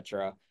 et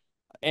cetera.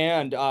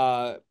 And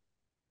I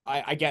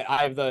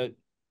have the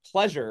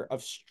pleasure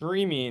of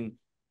streaming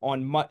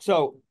on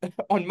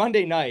on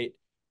Monday night.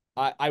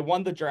 I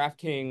won the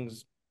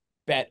DraftKings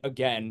bet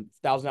again,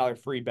 $1,000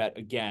 free bet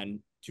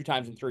again, 2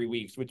 times in 3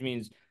 weeks, which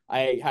means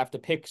I have to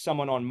pick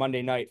someone on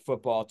Monday Night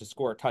Football to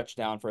score a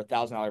touchdown for a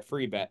 $1,000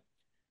 free bet.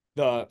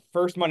 The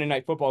first Monday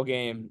Night Football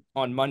game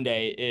on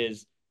Monday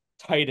is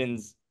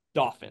Titans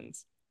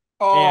Dolphins.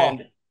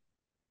 But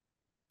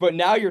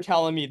now you're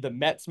telling me the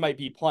Mets might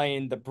be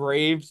playing the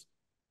Braves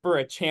for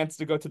a chance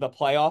to go to the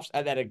playoffs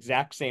at that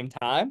exact same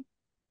time?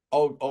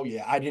 Oh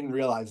yeah, I didn't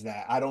realize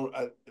that. I don't.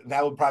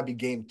 That would probably be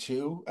game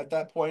 2 at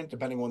that point,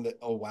 depending on the.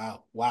 Oh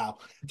wow.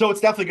 So it's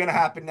definitely going to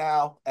happen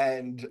now,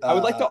 and I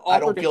would like to offer I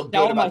don't feel to good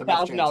sell about my the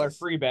Mets' $1,000 chances.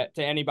 free bet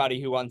to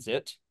anybody who wants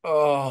it.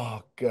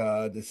 Oh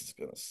god, this is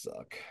gonna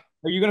suck.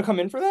 Are you going to come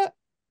in for that?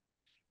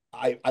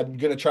 I'm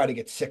gonna try to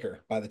get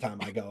sicker by the time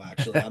I go.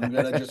 Actually, I'm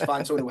gonna just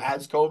find someone who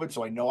has COVID,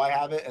 so I know I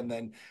have it, and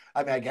then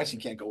I guess you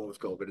can't go in with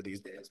COVID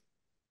these days.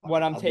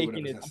 What I'm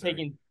taking is I'm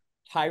taking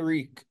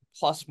Tyreek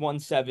plus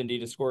 170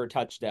 to score a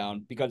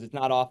touchdown, because it's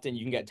not often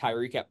you can get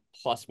Tyreek at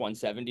plus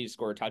 170 to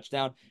score a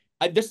touchdown.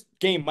 This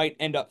game might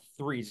end up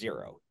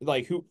 3-0.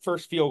 Like, who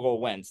first field goal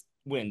wins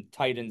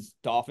Titans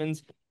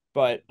Dolphins,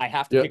 but I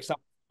have to pick someone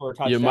score a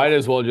You touchdown. might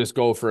as well just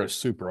go for a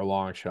super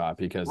long shot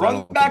because I Run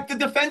don't back think.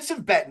 the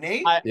defensive bet,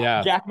 Nate.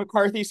 Yeah. Jack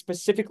McCarthy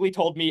specifically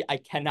told me I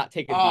cannot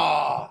take a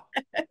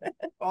beat.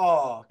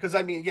 Oh, because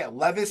I mean, yeah,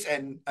 Levis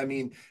and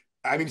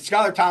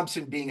Skylar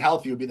Thompson being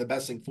healthy would be the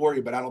best thing for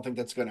you, but I don't think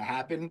that's going to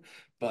happen.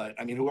 But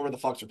I mean, whoever the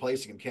fuck's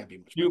replacing him can't be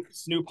much better.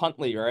 Snoop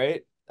Huntley,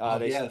 right? Oh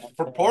They yeah,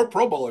 for poor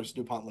Pro Bowler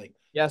Snoop Huntley.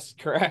 Yes,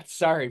 correct.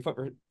 Sorry, put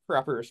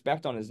proper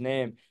respect on his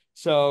name.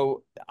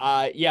 So,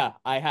 yeah,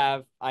 I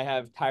have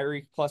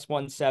Tyreek plus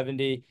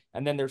 170,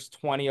 and then there's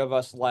 20 of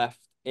us left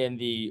in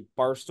the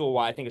Barstool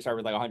wide. I think it started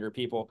with like 100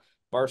 people.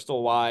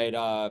 Barstool wide.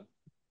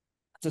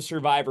 It's a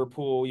survivor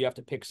pool. You have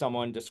to pick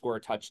someone to score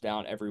a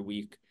touchdown every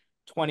week.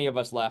 20 of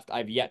us left.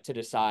 I've yet to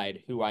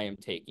decide who I am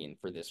taking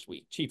for this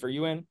week. Chief, are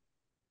you in?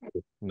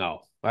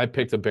 No, I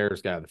picked a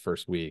Bears guy the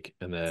first week,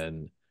 and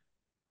then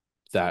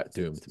that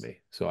doomed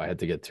me. So I had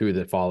to get two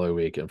the following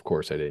week, and of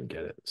course I didn't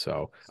get it.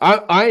 So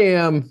I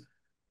am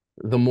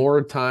the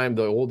more time,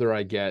 the older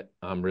I get,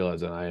 I'm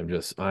realizing I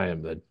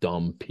am the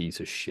dumb piece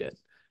of shit.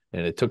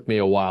 And it took me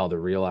a while to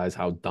realize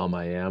how dumb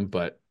I am,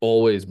 but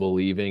always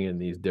believing in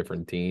these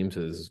different teams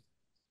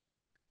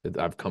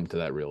I've come to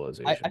that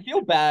realization. I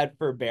feel bad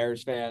for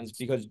Bears fans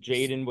because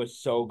Jaden was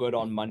so good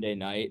on Monday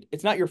night.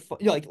 It's not your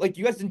like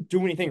you guys didn't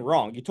do anything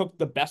wrong. You took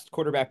the best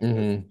quarterback.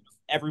 Mm-hmm.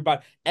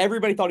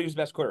 Everybody thought he was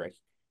the best quarterback,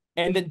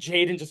 and then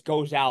Jaden just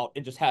goes out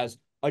and just has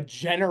a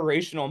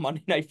generational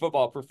Monday Night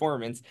Football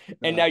performance,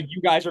 and now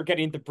you guys are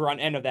getting the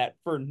brunt end of that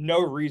for no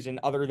reason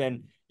other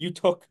than you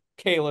took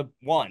Caleb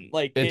one.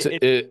 Like It's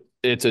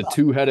a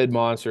two-headed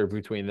monster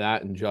between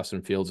that and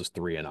Justin Fields is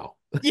 3-0.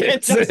 Yeah,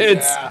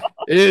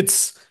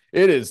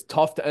 It is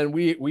tough to, and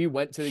we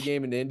went to the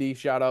game in Indy.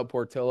 Shout out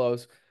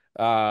Portillo's,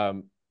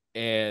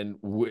 and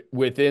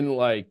within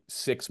like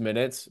 6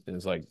 minutes, it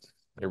was like,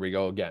 here we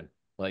go again.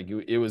 Like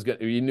it was good.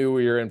 You knew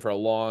we were in for a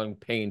long,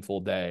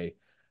 painful day.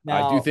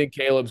 I do now think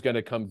Caleb's going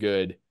to come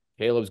good.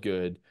 Caleb's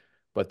good,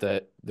 but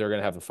that they're going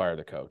to have to fire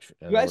the coach.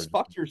 And you guys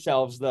fucked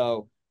yourselves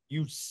though.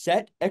 You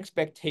set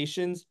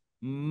expectations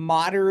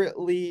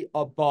moderately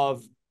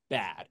above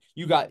bad.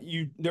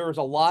 There was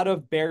a lot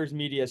of Bears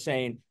media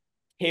saying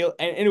Caleb,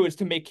 and it was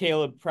to make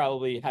Caleb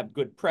probably have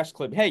good press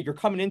clip. Hey, you're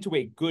coming into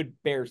a good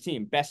Bears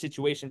team, best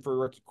situation for a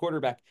rookie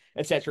quarterback,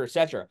 et cetera, et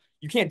cetera.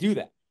 You can't do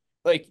that.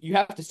 Like you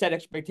have to set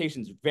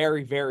expectations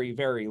very, very,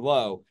 very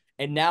low.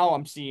 And now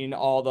I'm seeing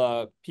all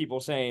the people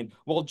saying,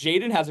 well,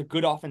 Jaden has a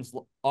good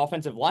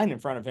offensive line in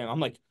front of him.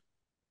 I'm like,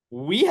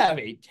 we have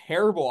a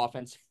terrible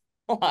offensive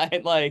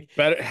line. Like,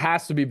 better, it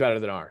has to be better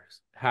than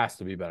ours. Has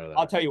to be better than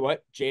I'll ours. tell you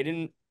what,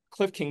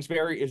 Cliff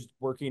Kingsbury is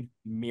working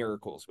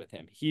miracles with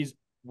him. He's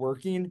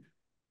working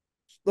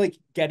like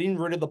getting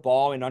rid of the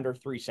ball in under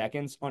 3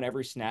 seconds on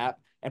every snap,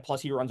 and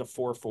plus he runs a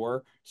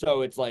 4.4.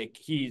 So it's like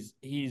he's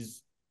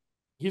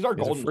our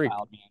golden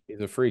child, man.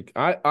 He's a freak.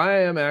 I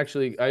am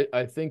actually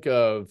I think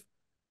of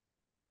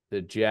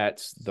the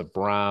Jets, the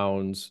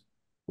Browns,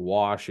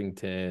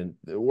 Washington.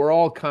 We're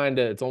all kind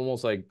of, it's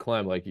almost like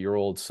Clem, like your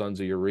old Sons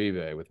of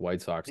Uribe with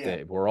White Sox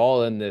Dave. We're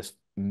all in this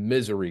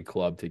misery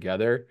club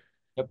together.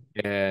 Yep.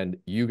 And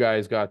you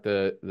guys got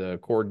the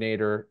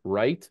coordinator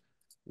right.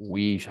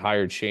 We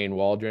hired Shane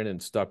Waldron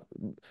and stuck.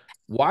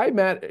 Why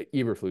Matt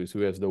Eberflus, who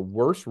has the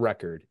worst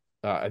record?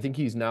 I think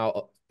he's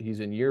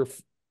in year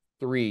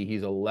 3.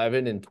 He's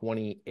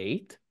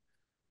 11-28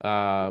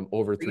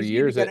 over 3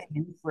 years. To get a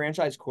new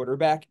franchise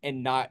quarterback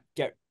and not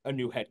get a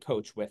new head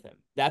coach with him.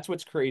 That's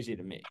what's crazy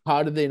to me.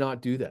 How did they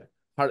not do that?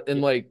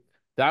 Like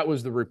that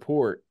was the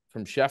report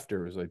from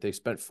Schefter. It was like they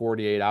spent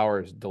 48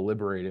 hours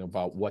deliberating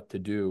about what to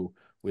do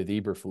with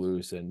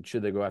Eberflus and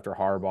should they go after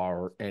Harbaugh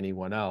or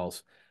anyone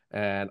else.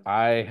 And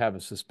I have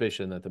a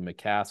suspicion that the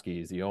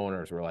McCaskies, the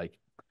owners, were like,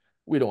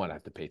 we don't want to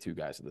have to pay two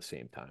guys at the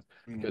same time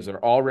because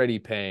they're already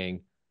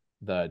paying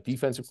the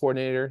defensive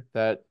coordinator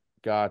that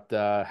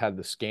had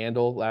the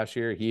scandal last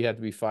year. He had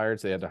to be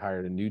fired, so they had to hire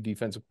a new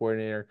defensive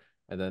coordinator.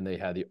 And then they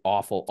had the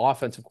awful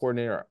offensive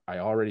coordinator. I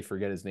already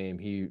forget his name.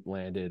 He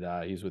landed.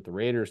 He's with the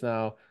Raiders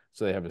now,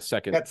 so they have a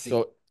second. Getsy.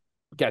 So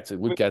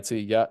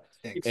Getsy, yeah.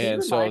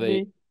 And so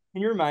can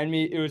you remind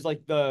me? It was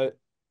like the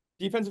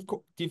defensive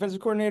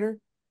coordinator,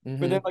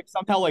 but then like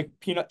somehow like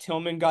Peanut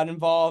Tillman got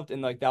involved,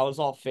 and like that was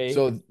all fake.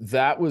 So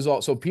that was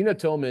all. So Peanut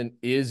Tillman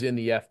is in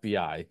the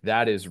FBI.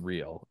 That is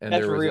real, and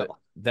that's real.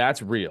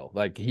 That's real.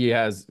 Like he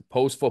has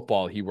post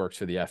football, he works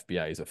for the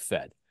FBI. He's a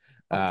Fed.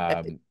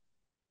 Okay.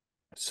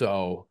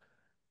 So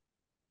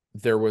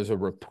there was a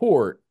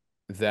report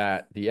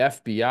that the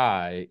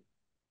FBI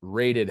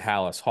raided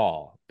Hallis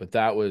Hall, but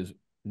that was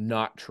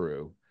not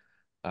true.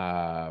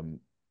 I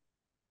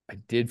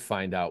did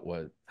find out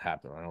what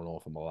happened. I don't know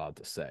if I'm allowed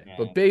to say,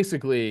 but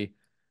basically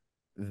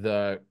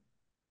the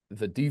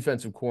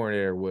defensive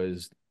coordinator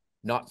was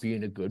not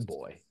being a good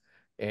boy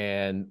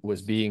and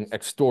was being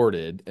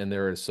extorted, and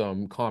there are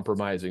some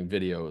compromising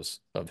videos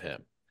of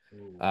him.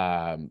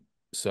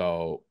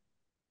 So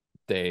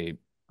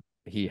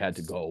he had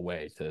to go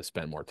away to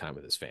spend more time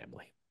with his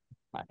family.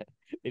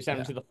 They sent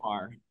him to the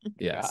farm.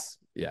 Yes.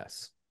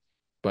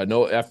 But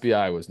no,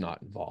 FBI was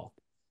not involved.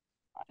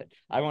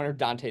 I wonder if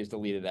Dante's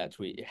deleted that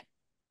tweet yet.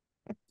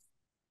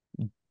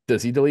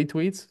 Does he delete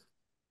tweets?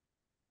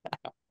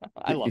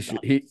 I love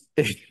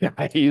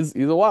that. He's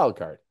a wild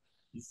card.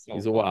 He's so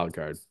He's a funny. wild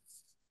card.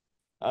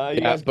 You Yeah,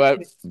 guys,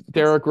 but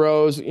Derrick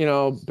Rose,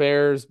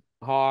 Bears,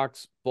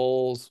 Hawks,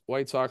 Bulls,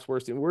 White Sox,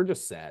 worst team. We're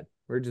just sad.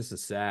 We're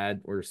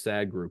a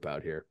sad group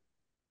out here.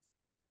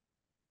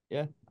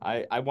 yeah,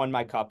 I won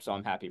my cup, so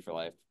I'm happy for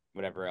life.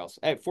 Whatever else.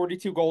 Hey,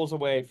 42 goals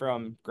away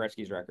from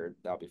Gretzky's record.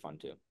 That'll be fun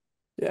too.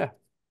 Yeah,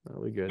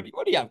 that'll be good.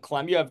 What do you have,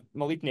 Clem? You have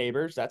Malik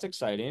Neighbors. That's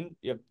exciting.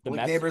 You have the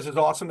Malik Mets. Neighbors is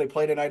awesome. They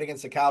play tonight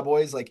against the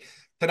Cowboys. Like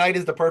tonight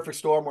is the perfect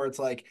storm where it's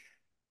like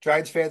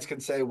Giants fans can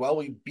say, well,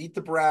 we beat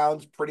the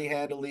Browns pretty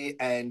handily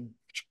and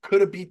could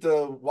have beat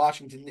the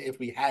Washington if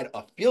we had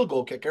a field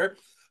goal kicker.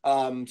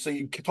 So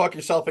you can talk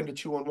yourself into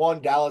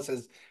 2-1. Dallas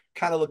has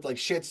kind of looked like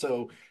shit.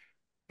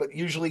 But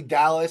usually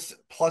Dallas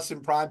plus in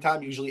prime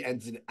time usually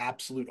ends in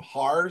absolute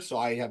horror. So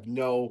I have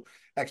no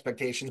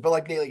expectations. But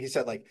like Nate, like you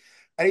said, like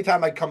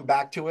anytime I come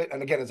back to it,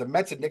 and again, as a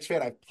Mets and Knicks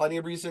fan, I have plenty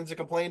of reasons to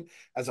complain.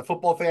 As a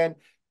football fan,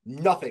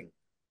 nothing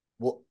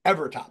will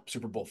ever top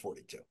Super Bowl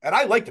 42. And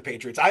I like the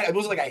Patriots. It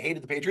wasn't like I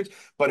hated the Patriots,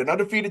 but an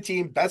undefeated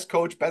team, best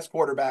coach, best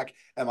quarterback,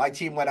 and my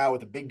team went out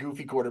with a big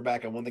goofy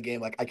quarterback and won the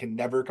game. Like I can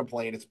never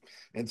complain.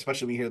 And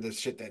especially when you hear this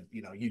shit that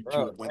you two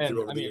have went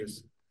through over the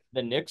years.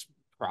 The Knicks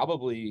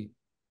probably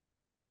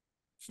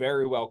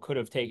very well could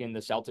have taken the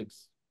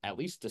Celtics at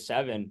least to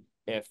 7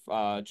 if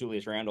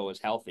Julius Randle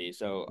was healthy.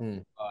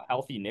 So a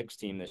healthy Knicks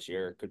team this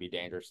year could be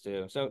dangerous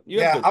too. So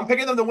I'm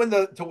picking them to win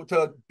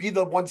to be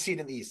the 1 seed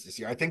in the East this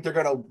year. I think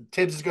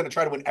Tibbs is gonna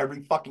try to win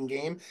every fucking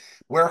game.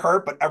 We're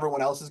hurt, but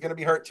everyone else is gonna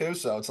be hurt too.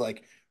 So it's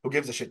like, who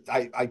gives a shit?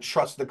 I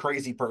trust the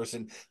crazy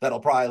person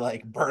that'll probably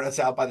like burn us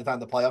out by the time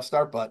the playoffs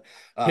start. But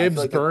Tibbs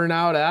like burn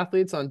out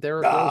athletes on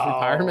Derrick Rose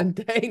retirement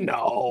day?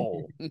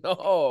 No.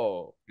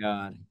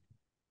 God.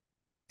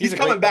 He's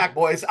coming back,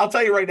 boys. I'll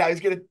tell you right now. He's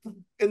gonna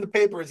in the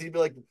papers. He'd be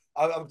like,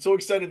 "I'm so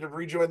excited to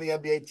rejoin the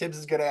NBA." Tibbs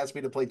is gonna ask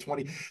me to play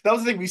 20. That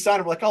was the thing. We signed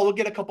him. We're like, "Oh, we'll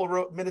get a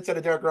couple minutes out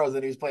of Derrick Rose,"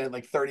 and he was playing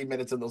like 30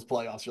 minutes in those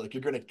playoffs. You're like, "You're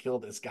gonna kill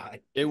this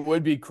guy." It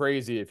would be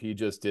crazy if he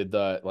just did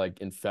the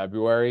like in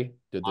February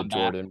did the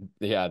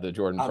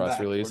Jordan press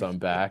release. I'm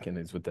back, and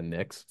he's with the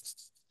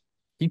Knicks.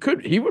 He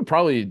would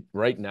probably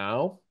right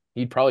now.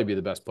 He'd probably be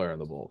the best player on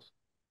the Bulls.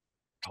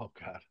 Oh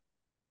God,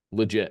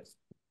 legit.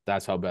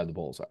 That's how bad the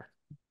Bulls are.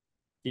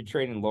 He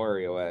trading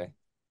Laurie away.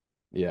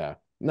 Yeah.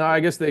 No, I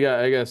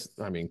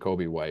I mean,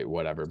 Kobe White,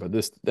 whatever. But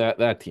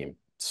that team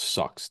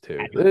sucks too.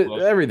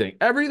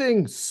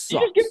 Everything sucks. Did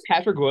you just give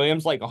Patrick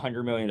Williams like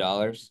 $100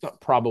 million?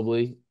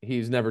 Probably.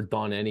 He's never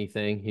done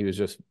anything. He was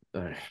just.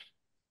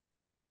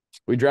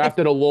 We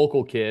drafted a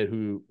local kid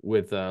who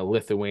with a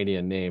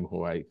Lithuanian name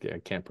who I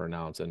can't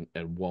pronounce and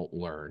won't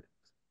learn.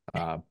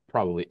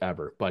 Probably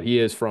ever. But he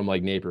is from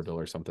like Naperville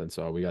or something.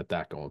 So we got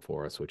that going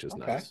for us, which is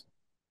nice.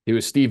 He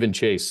was Stephen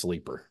Chase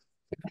sleeper.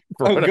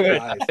 Oh,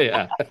 good.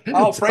 Yeah.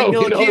 Oh, Frank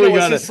Ntilikina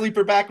was his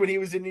sleeper back when he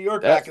was in New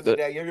York back in the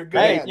day. You're good.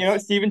 Hey,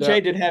 Stephen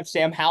Che did have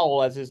Sam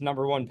Howell as his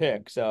 #1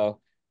 pick, so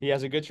he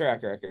has a good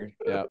track record.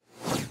 Yeah.